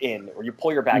back in, or you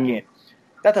pull your back in.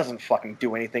 That doesn't fucking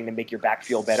do anything to make your back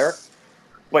feel better.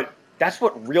 But that's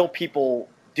what real people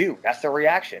do. That's their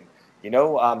reaction. You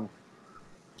know,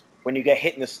 when you get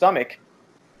hit in the stomach,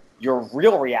 your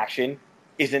real reaction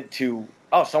isn't to,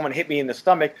 oh, someone hit me in the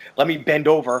stomach, let me bend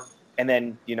over, and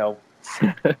then, you know,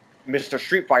 Mr.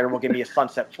 Street Fighter will give me a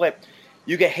sunset flip.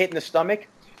 You get hit in the stomach,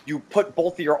 you put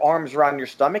both of your arms around your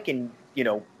stomach, and, you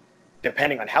know,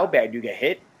 depending on how bad you get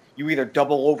hit, you either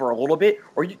double over a little bit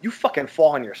or you fucking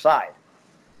fall on your side.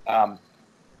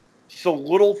 So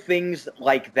little things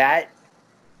like that,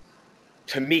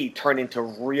 to me, turn into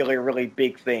really, really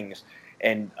big things.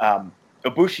 And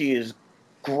Ibushi is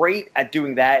great at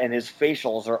doing that, and his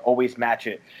facials are always match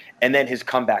it. And then his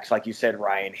comebacks, like you said,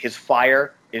 Ryan, his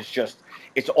fire is just,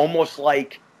 it's almost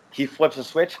like he flips a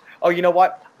switch. Oh, you know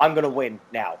what? I'm going to win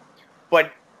now.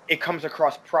 But it comes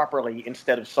across properly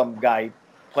instead of some guy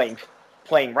playing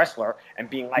wrestler and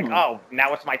being like, oh,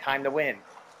 now it's my time to win.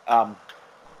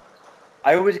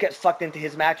 I always get sucked into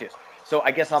his matches. So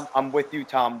I guess I'm with you,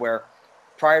 Tom, where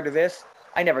prior to this,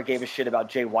 I never gave a shit about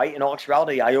Jay White. In all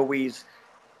actuality, I always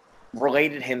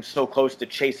related him so close to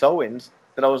Chase Owens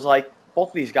that I was like, both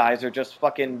of these guys are just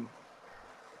fucking,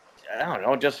 I don't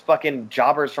know, just fucking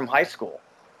jobbers from high school.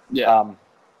 Yeah.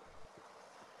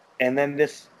 And then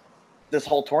this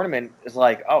whole tournament is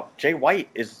like, oh, Jay White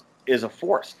is a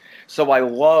force. So I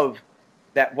love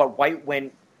that what White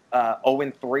went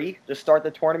 0-3 to start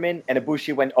the tournament, and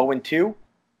Ibushi went 0-2.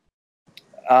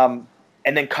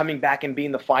 And then coming back and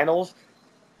being the finals,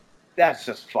 that's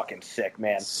just fucking sick,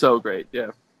 man. So great,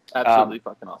 yeah. Absolutely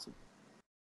fucking awesome.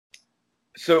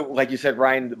 So, like you said,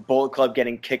 Ryan, the Bullet Club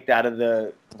getting kicked out of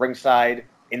the ringside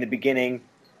in the beginning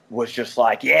was just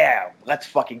like, yeah, let's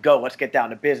fucking go. Let's get down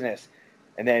to business.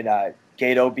 And then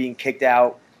Gato being kicked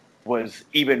out was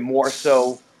even more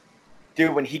so.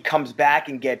 Dude, when he comes back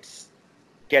and gets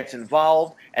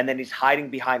involved, and then he's hiding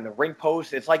behind the ring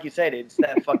post, it's like you said, it's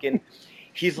that fucking,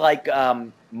 he's like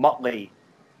Muttley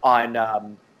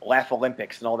on Laugh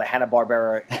Olympics and all the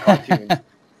Hanna-Barbera cartoons.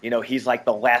 You know, he's like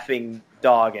the laughing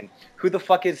dog. And who the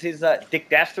fuck is his Dick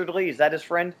Dastardly? Is that his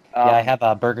friend? Yeah, I have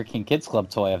a Burger King Kids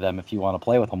Club toy of them if you want to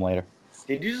play with them later.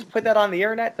 Did you just put that on the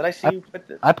internet? Did I see you put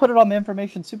that? I put it on the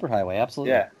Information Superhighway,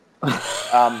 absolutely.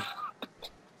 Yeah.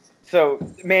 So,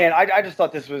 man, I just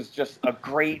thought this was just a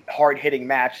great, hard-hitting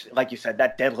match. Like you said,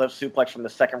 that deadlift suplex from the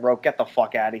second rope, get the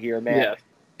fuck out of here, man. Yeah.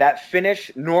 That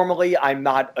finish, normally I'm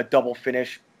not a double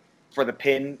finish for the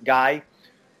pin guy.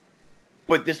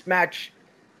 But this match,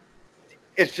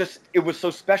 it was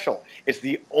so special. It's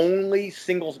the only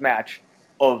singles match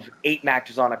of 8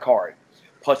 matches on a card.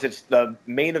 Plus, it's the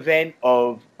main event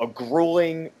of a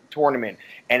grueling tournament.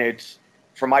 And it's,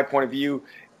 from my point of view,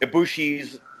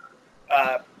 Ibushi's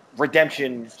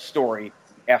redemption story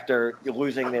after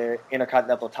losing the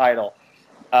Intercontinental title.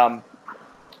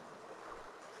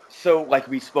 So, like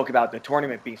we spoke about the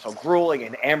tournament being so grueling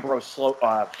and Ambrose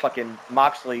fucking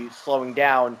Moxley slowing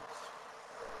down,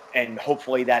 and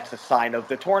hopefully that's a sign of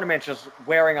the tournament just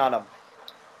wearing on them.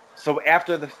 So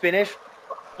after the finish,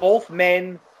 both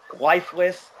men,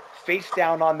 lifeless, face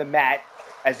down on the mat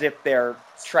as if they're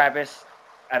Travis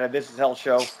out of This Is Hell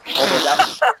show.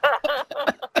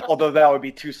 Although that would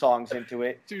be 2 songs into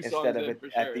it instead of it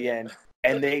at the end.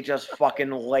 And they just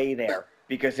fucking lay there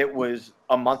because it was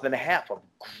a month and a half of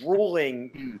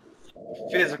grueling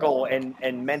physical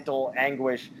and mental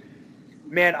anguish.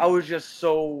 Man, I was just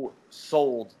so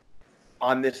sold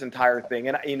on this entire thing.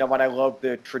 And, you know, when I love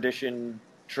the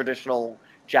traditional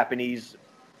Japanese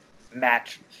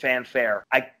match fanfare,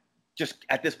 I just,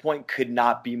 at this point, could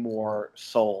not be more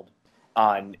sold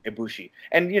on Ibushi.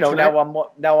 And, you know,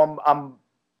 now I'm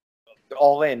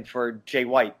all in for Jay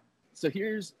White. So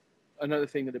here's another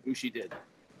thing that Ibushi did.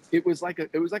 It was like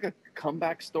a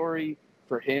comeback story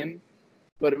for him,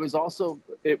 but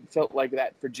it felt like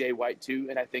that for Jay White too,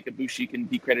 and I think Ibushi can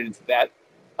be credited for that.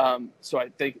 So I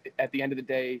think at the end of the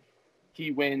day,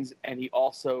 he wins, and he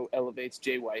also elevates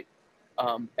Jay White.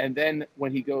 And then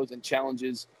when he goes and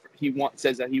challenges,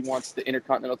 says that he wants the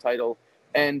Intercontinental title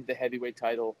and the heavyweight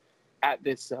title at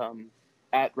this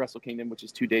at Wrestle Kingdom, which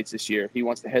is 2 dates this year. He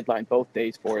wants to headline both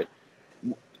days for it.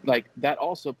 Like, that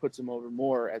also puts him over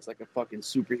more as like a fucking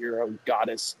superhero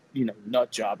goddess, you know,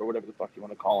 nut job or whatever the fuck you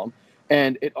want to call him.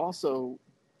 And it also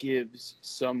gives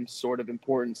some sort of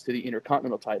importance to the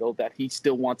Intercontinental title that he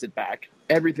still wants it back.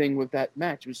 Everything with that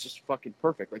match was just fucking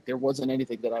perfect. Like, there wasn't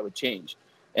anything that I would change.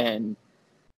 And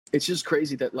it's just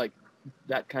crazy that, like,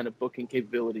 that kind of booking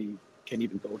capability can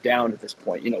even go down at this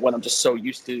point. You know, when I'm just so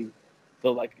used to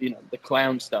the, like, you know, the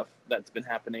clown stuff that's been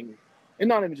happening. And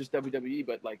not even just WWE,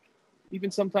 but, like, even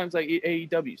sometimes, like,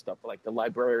 AEW stuff, like the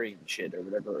librarian shit or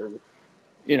whatever.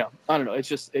 I don't know. It's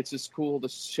just cool to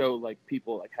show like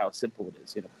people like how simple it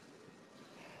is.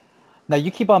 Now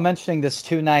you keep on mentioning this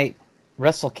 2-night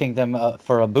Wrestle Kingdom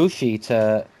for Ibushi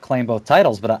to claim both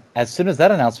titles, but as soon as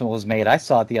that announcement was made, I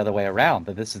saw it the other way around,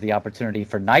 that this is the opportunity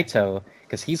for Naito,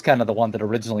 because he's kind of the one that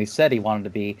originally said he wanted to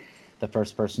be the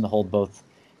first person to hold both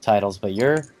titles. But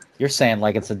you're saying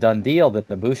like it's a done deal that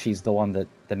Ibushi's the one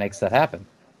that makes that happen.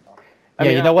 I Yeah,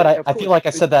 mean, you know what? I feel course, like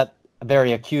I said that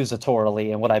very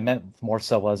accusatorily, and what I meant more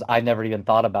so was I never even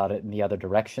thought about it in the other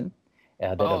direction.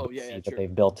 That Ibushi that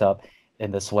they've built up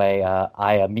in this way.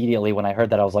 I immediately, when I heard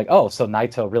that, I was like, oh, so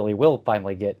Naito really will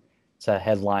finally get to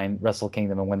headline Wrestle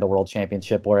Kingdom and win the World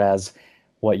Championship, whereas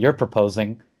what you're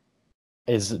proposing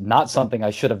is not something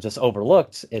I should have just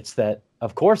overlooked. It's that,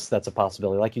 of course, that's a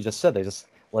possibility. Like you just said, they just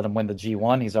let him win the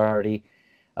G1. He's already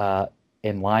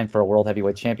in line for a World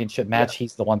Heavyweight Championship match. Yeah.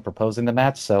 He's the one proposing the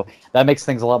match, so that makes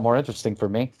things a lot more interesting for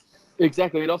me.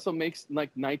 Exactly. It also makes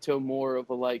like Naito more of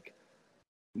a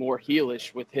more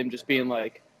heelish, with him just being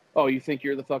like, oh, you think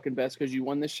you're the fucking best because you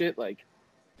won this shit? Like,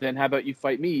 then how about you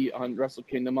fight me on Wrestle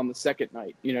Kingdom on the second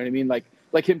night? You know what I mean? Like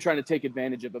him trying to take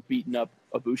advantage of a beaten up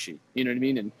Ibushi. You know what I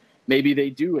mean? And maybe they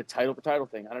do a title for title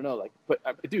thing. I don't know. Like, but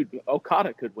dude,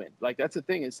 Okada could win. Like, that's the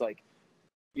thing. Is like,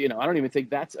 I don't even think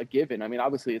that's a given. I mean,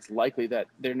 obviously, it's likely that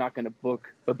they're not going to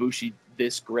book Ibushi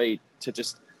this great to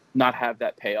just not have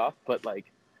that payoff. But like,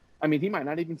 I mean, he might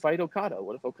not even fight Okada.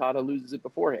 What if Okada loses it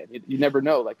beforehand? You never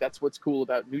know. Like, that's what's cool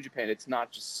about New Japan. It's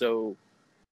not just so,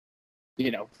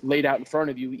 laid out in front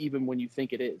of you, even when you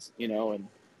think it is. And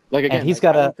like again, and he's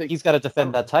got to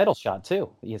defend that title shot too.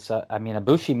 I mean,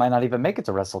 Ibushi might not even make it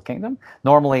to Wrestle Kingdom.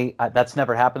 Normally, that's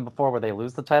never happened before where they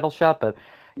lose the title shot, but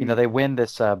they win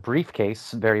this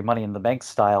briefcase, very Money in the Bank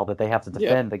style, that they have to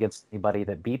defend against anybody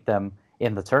that beat them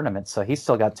in the tournament. So he's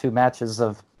still got 2 matches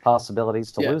of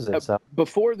possibilities to lose it. So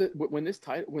before when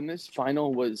this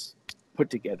final was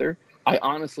put together, I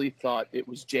honestly thought it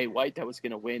was Jay White that was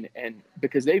going to win, and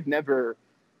because they've never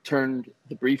turned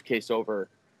the briefcase over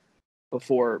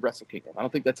before Wrestle Kingdom. I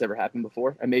don't think that's ever happened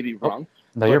before. I may be wrong.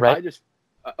 No, you're right. I just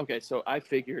so I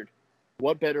figured,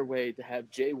 what better way to have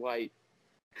Jay White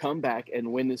come back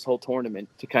and win this whole tournament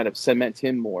to kind of cement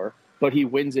him more, but he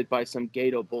wins it by some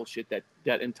Gato bullshit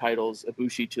that entitles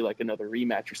Ibushi to like another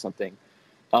rematch or something.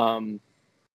 And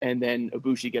then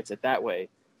Ibushi gets it that way.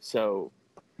 So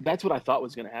that's what I thought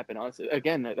was going to happen, honestly.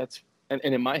 Again, and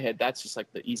in my head, that's just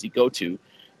like the easy go-to,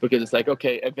 because it's like,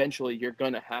 okay, eventually you're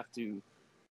going to have to,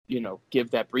 give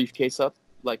that briefcase up.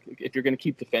 Like, if you're going to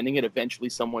keep defending it, eventually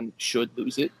someone should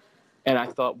lose it. And I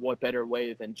thought, what better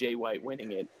way than Jay White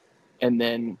winning it and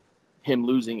then him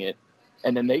losing it.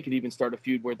 And then they could even start a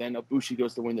feud where then Ibushi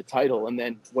goes to win the title. And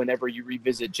then whenever you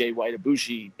revisit Jay White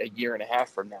Ibushi a year and a half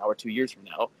from now or 2 years from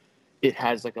now, it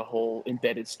has like a whole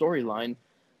embedded storyline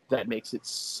that makes it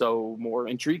so more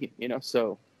intriguing,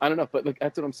 So I don't know, but like,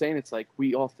 that's what I'm saying. It's like,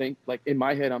 we all think, like, in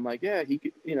my head, I'm like, yeah, he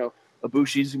could,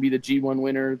 Ibushi's gonna be the G1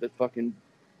 winner,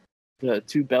 the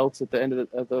 2 belts at the end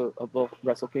of the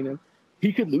Wrestle Kingdom.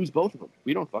 He could lose both of them.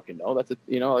 We don't fucking know.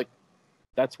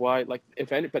 That's why, like,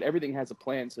 but everything has a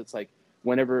plan. So it's like,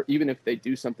 whenever, even if they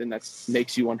do something that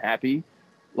makes you unhappy,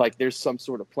 like, there's some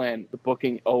sort of plan. The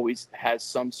booking always has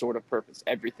some sort of purpose.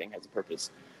 Everything has a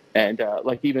purpose. And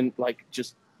even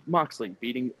just Moxley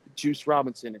beating Juice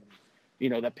Robinson,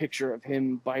 and that picture of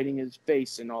him biting his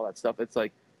face and all that stuff. It's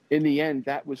like, in the end,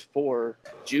 that was for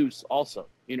Juice also.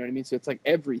 You know what I mean? So it's like,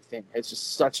 everything has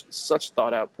just such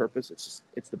thought out purpose.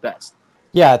 It's the best.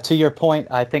 Yeah, to your point,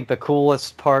 I think the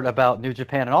coolest part about New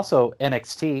Japan, and also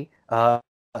NXT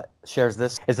shares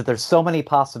this, is that there's so many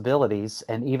possibilities,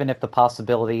 and even if the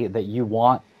possibility that you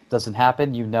want doesn't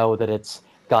happen, you know that it's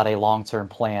got a long-term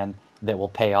plan that will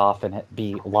pay off and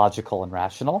be logical and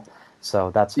rational.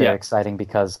 So that's very exciting,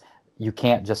 because you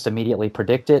can't just immediately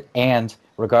predict it, and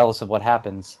regardless of what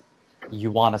happens,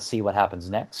 you want to see what happens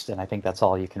next, and I think that's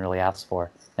all you can really ask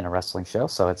for in a wrestling show.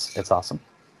 So it's awesome.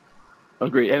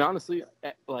 Agreed. And honestly,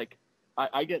 like,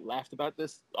 I get laughed about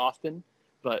this often,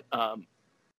 but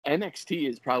NXT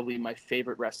is probably my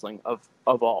favorite wrestling of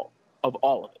all of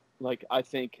it. Like, I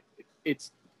think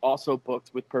it's also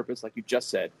booked with purpose, like you just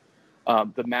said.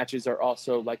 The matches are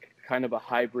also like kind of a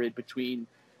hybrid between,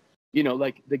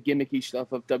 like the gimmicky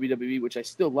stuff of WWE, which I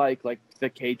still like the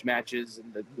cage matches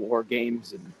and the war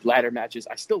games and ladder matches.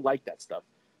 I still like that stuff.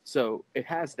 So it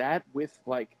has that with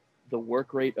like the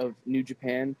work rate of New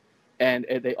Japan. And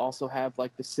they also have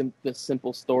like the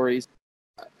simple stories.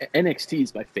 NXT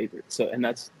is my favorite. So, and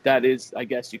that is, I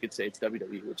guess you could say, it's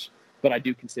WWE, but I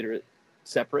do consider it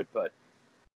separate. But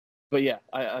yeah,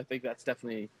 I think that's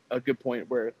definitely a good point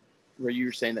where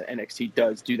you're saying that NXT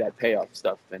does do that payoff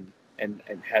stuff and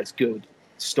has good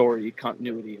story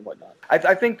continuity and whatnot.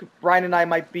 I think Ryan and I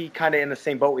might be kind of in the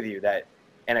same boat with you, that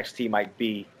NXT might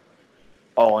be,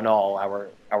 all in all,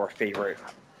 our favorite.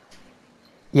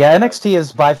 Yeah, NXT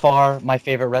is by far my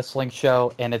favorite wrestling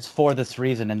show, and it's for this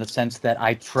reason, in the sense that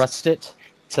I trust it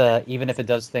to, even if it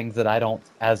does things that I don't,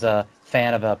 as a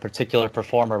fan of a particular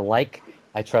performer, like,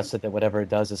 I trust it that whatever it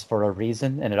does is for a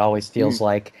reason, and it always feels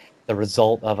like the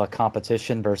result of a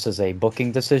competition versus a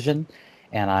booking decision,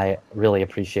 and I really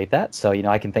appreciate that. So,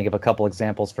 I can think of a couple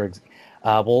examples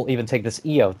we'll even take this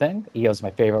Io thing. Io's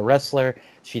my favorite wrestler.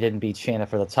 She didn't beat Shayna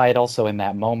for the title, so in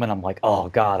that moment, I'm like, oh,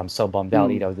 God, I'm so bummed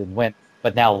out Io didn't win.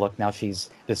 But now, look, now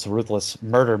she's this ruthless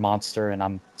murder monster, and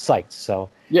I'm psyched. So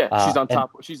yeah, she's on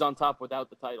top. She's on top without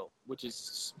the title, which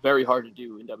is very hard to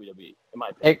do in WWE, in my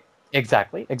opinion.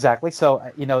 Exactly. So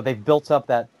they've built up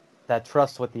that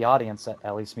trust with the audience.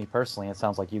 At least me personally, it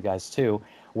sounds like you guys too.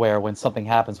 Where when something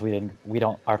happens,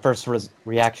 our first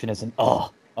reaction isn't oh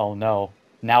no,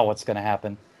 now what's going to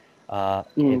happen?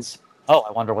 It's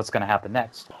I wonder what's going to happen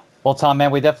next. Well, Tom, man,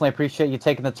 we definitely appreciate you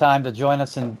taking the time to join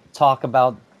us and talk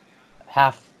about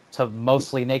half to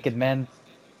mostly naked men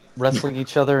wrestling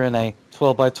each other in a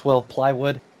 12x12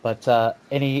 plywood. But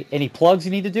any plugs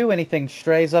you need to do? Anything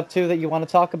Stray's up to that you want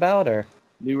to talk about? Or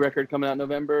new record coming out in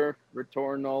November. We're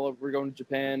touring all over. We're going to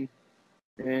Japan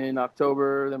in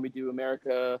October. Then we do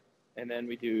America, and then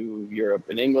we do Europe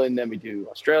and England. Then we do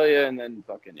Australia, and then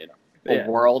fucking a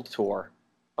world tour.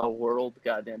 A world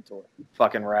goddamn tour.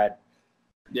 Fucking rad.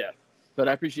 Yeah, but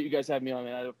I appreciate you guys having me on,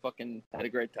 man. I had a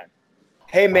great time.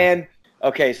 Hey, man.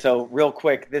 Okay, so real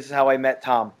quick, this is how I met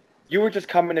Tom. You were just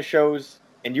coming to shows,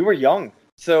 and you were young.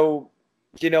 So,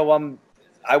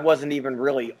 I wasn't even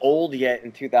really old yet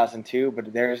in 2002,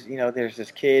 but there's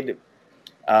this kid,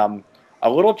 a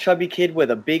little chubby kid with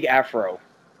a big afro,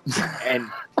 and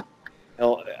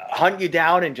he'll hunt you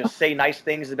down and just say nice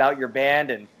things about your band.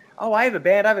 And, I have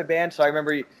a band. So I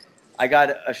remember I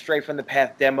got a Stray from the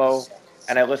Path demo,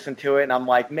 and I listened to it, and I'm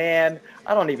like, man,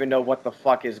 I don't even know what the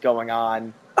fuck is going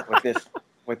on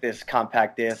with this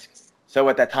compact disc. So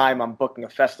at that time, I'm booking a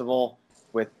festival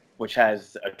which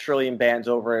has 1 trillion bands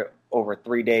over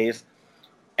 3 days,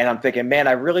 and I'm thinking, man,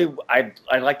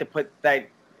 I'd like to put that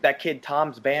kid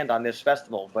Tom's band on this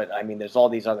festival, but I mean, there's all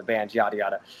these other bands, yada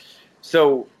yada.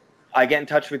 So I get in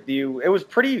touch with you. It was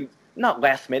pretty not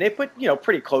last minute, but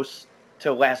pretty close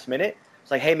to last minute.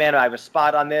 It's like, hey man, I have a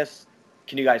spot on this.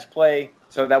 Can you guys play?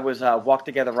 So that was Walk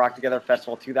Together, Rock Together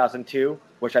Festival 2002,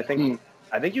 which I think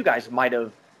you guys might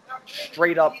have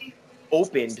straight up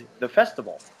opened the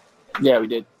festival. Yeah, we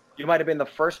did. You might have been the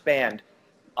first band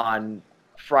on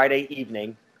Friday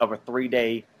evening of a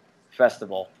 3-day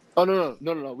festival. Oh,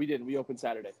 no. We didn't. We opened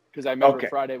Saturday. Because I remember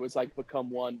Friday was like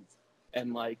Become One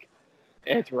and like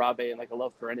Antarabe and like A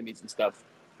Love for Enemies and stuff.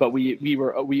 But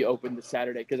we opened the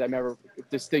Saturday because I remember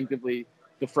distinctly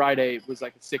the Friday was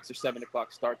like a 6 or 7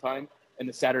 o'clock start time, and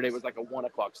the Saturday was like a 1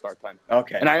 o'clock start time.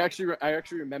 Okay. And I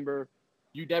actually remember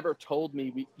you never told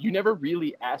me, you never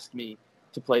really asked me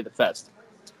to play the fest.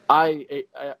 I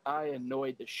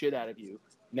annoyed the shit out of you,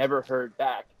 never heard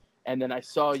back. And then I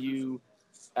saw you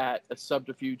at a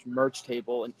Subterfuge merch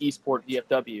table in Eastport,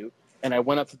 DFW. And I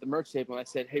went up to the merch table and I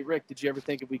said, hey, Rick, did you ever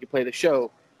think if we could play the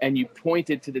show? And you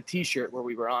pointed to the T-shirt where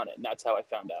we were on it. And that's how I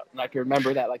found out. And I can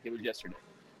remember that like it was yesterday.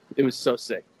 It was so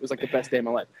sick. It was like the best day of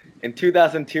my life. In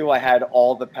 2002, I had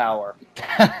all the power.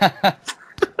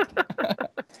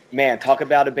 Man, talk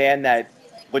about a band that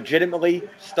legitimately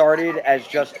started as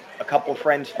just a couple of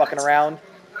friends fucking around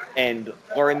and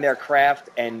learned their craft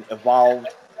and evolved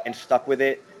and stuck with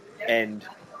it. And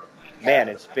man,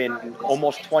 it's been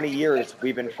almost 20 years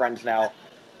we've been friends now,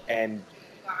 and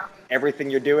everything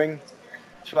you're doing,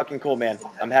 it's fucking cool, man.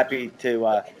 I'm happy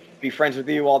to be friends with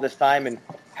you all this time and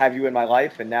have you in my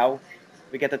life, and now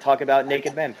we get to talk about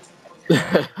naked men.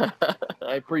 I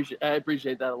appreciate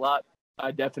that a lot. I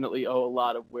definitely owe a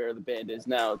lot of where the band is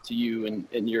now to you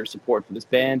and your support for this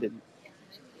band, and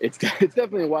it's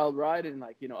definitely a wild ride. And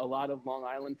like a lot of Long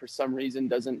Island for some reason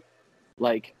doesn't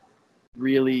like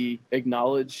really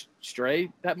acknowledge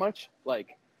Stray that much.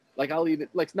 Like I'll even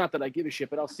like, not that I give a shit,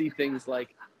 but I'll see things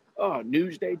like, oh,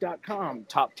 Newsday.com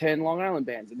top 10 Long Island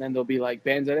bands, and then there'll be like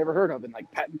bands I never heard of and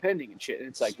like patent pending and shit, and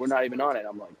it's like we're not even on it.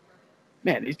 I'm like,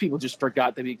 man, these people just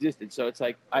forgot that we existed. So it's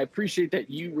like, I appreciate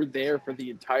that you were there for the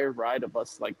entire ride of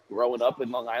us like growing up in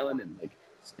Long Island,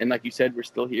 and like you said, we're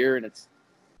still here, and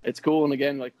it's cool. And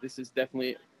again, like this is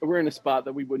definitely, we're in a spot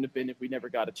that we wouldn't have been if we never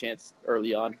got a chance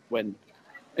early on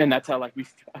and that's how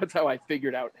I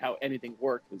figured out how anything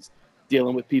worked, was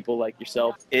dealing with people like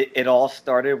yourself. It all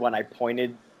started when I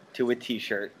pointed to a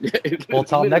T-shirt. Well,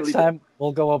 Tom, next Literally. time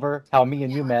we'll go over how me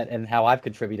and you met and how I've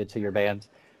contributed to your band.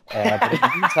 But in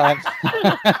the meantime,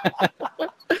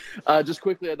 Just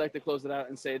quickly, I'd like to close it out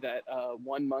and say that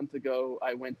 1 month ago,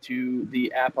 I went to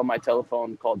the app on my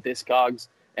telephone called Discogs,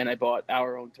 and I bought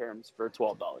Our Own Terms for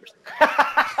 $12.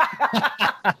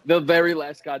 The very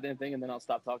last goddamn thing, and then I'll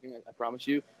stop talking, I promise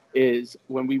you, is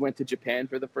when we went to Japan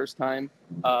for the first time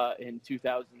in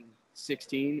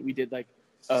 2016, we did like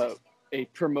a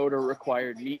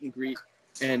promoter-required meet and greet,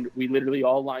 and we literally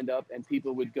all lined up, and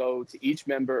people would go to each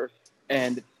member,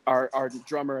 and our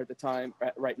drummer at the time,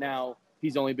 right now,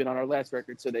 he's only been on our last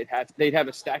record, so they'd have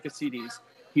a stack of CDs.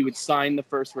 He would sign the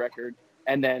first record,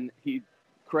 and then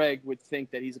Craig would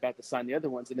think that he's about to sign the other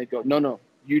ones, and they'd go, no,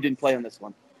 you didn't play on this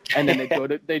one. And then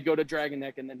they'd go to Dragon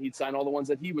Neck, and then he'd sign all the ones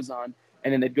that he was on,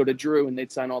 and then they'd go to Drew, and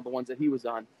they'd sign all the ones that he was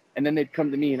on, and then they'd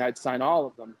come to me, and I'd sign all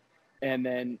of them. And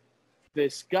then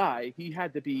this guy, he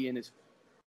had to be in his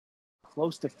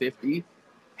close to 50,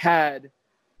 had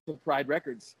the Pride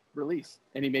Records release,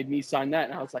 and he made me sign that,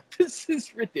 and I was like, this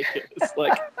is ridiculous.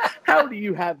 Like, how do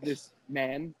you have this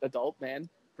adult man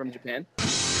from Japan?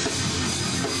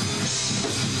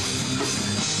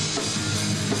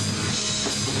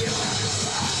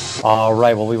 all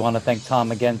right. Well, we want to thank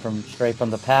Tom again from Straight From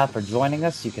The Path for joining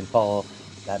us. You can follow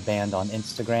that band on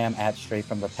Instagram at Straight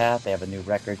From The Path. They have a new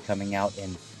record coming out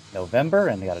in November,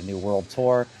 and they got a new world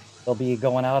tour they'll be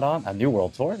going out on. A new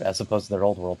world tour, as opposed to their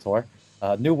old world tour.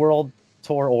 New World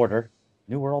Tour Order.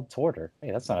 New World Tour.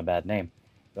 Hey, that's not a bad name.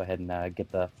 Go ahead and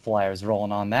get the flyers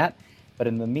rolling on that. But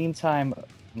in the meantime,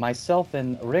 myself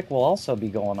and Rick will also be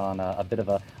going on a bit of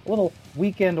a little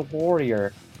weekend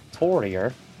warrior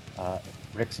tour.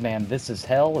 Rick's band This Is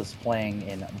Hell is playing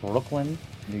in Brooklyn,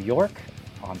 New York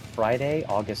on Friday,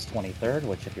 August 23rd,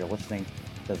 which if you're listening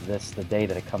to this the day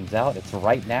that it comes out, it's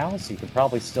right now, so you can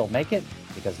probably still make it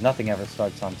because nothing ever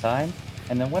starts on time.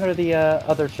 And then when are the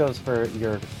other shows for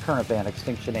your current band,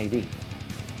 Extinction AD?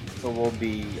 So we'll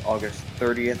be August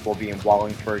 30th, we'll be in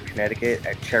Wallingford, Connecticut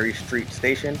at Cherry Street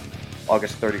Station.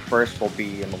 August 31st, we'll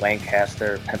be in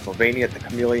Lancaster, Pennsylvania at the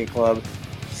Chameleon Club.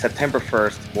 September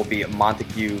 1st, we'll be at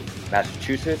Montague,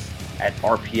 Massachusetts at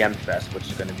RPM Fest, which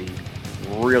is going to be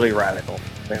really radical.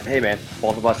 But hey man,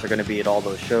 both of us are going to be at all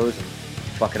those shows and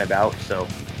fucking about, so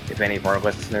if any of our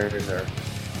listeners are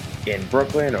in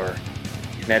Brooklyn or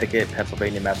Connecticut,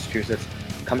 Pennsylvania, Massachusetts,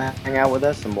 come hang out with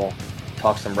us and we'll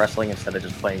talk some wrestling instead of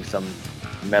just playing some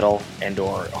metal and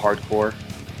or hardcore.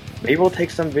 Maybe we'll take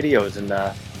some videos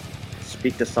and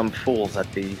speak to some fools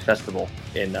at the festival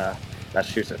in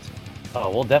Massachusetts. Oh,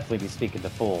 we'll definitely be speaking to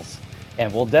fools.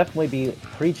 And we'll definitely be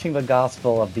preaching the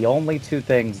gospel of the only two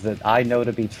things that I know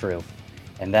to be true.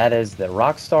 And that is that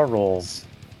Rockstar rules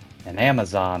and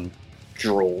Amazon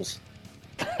Drools.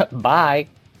 Bye.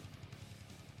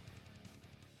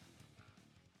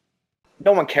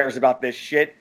 No one cares about this shit.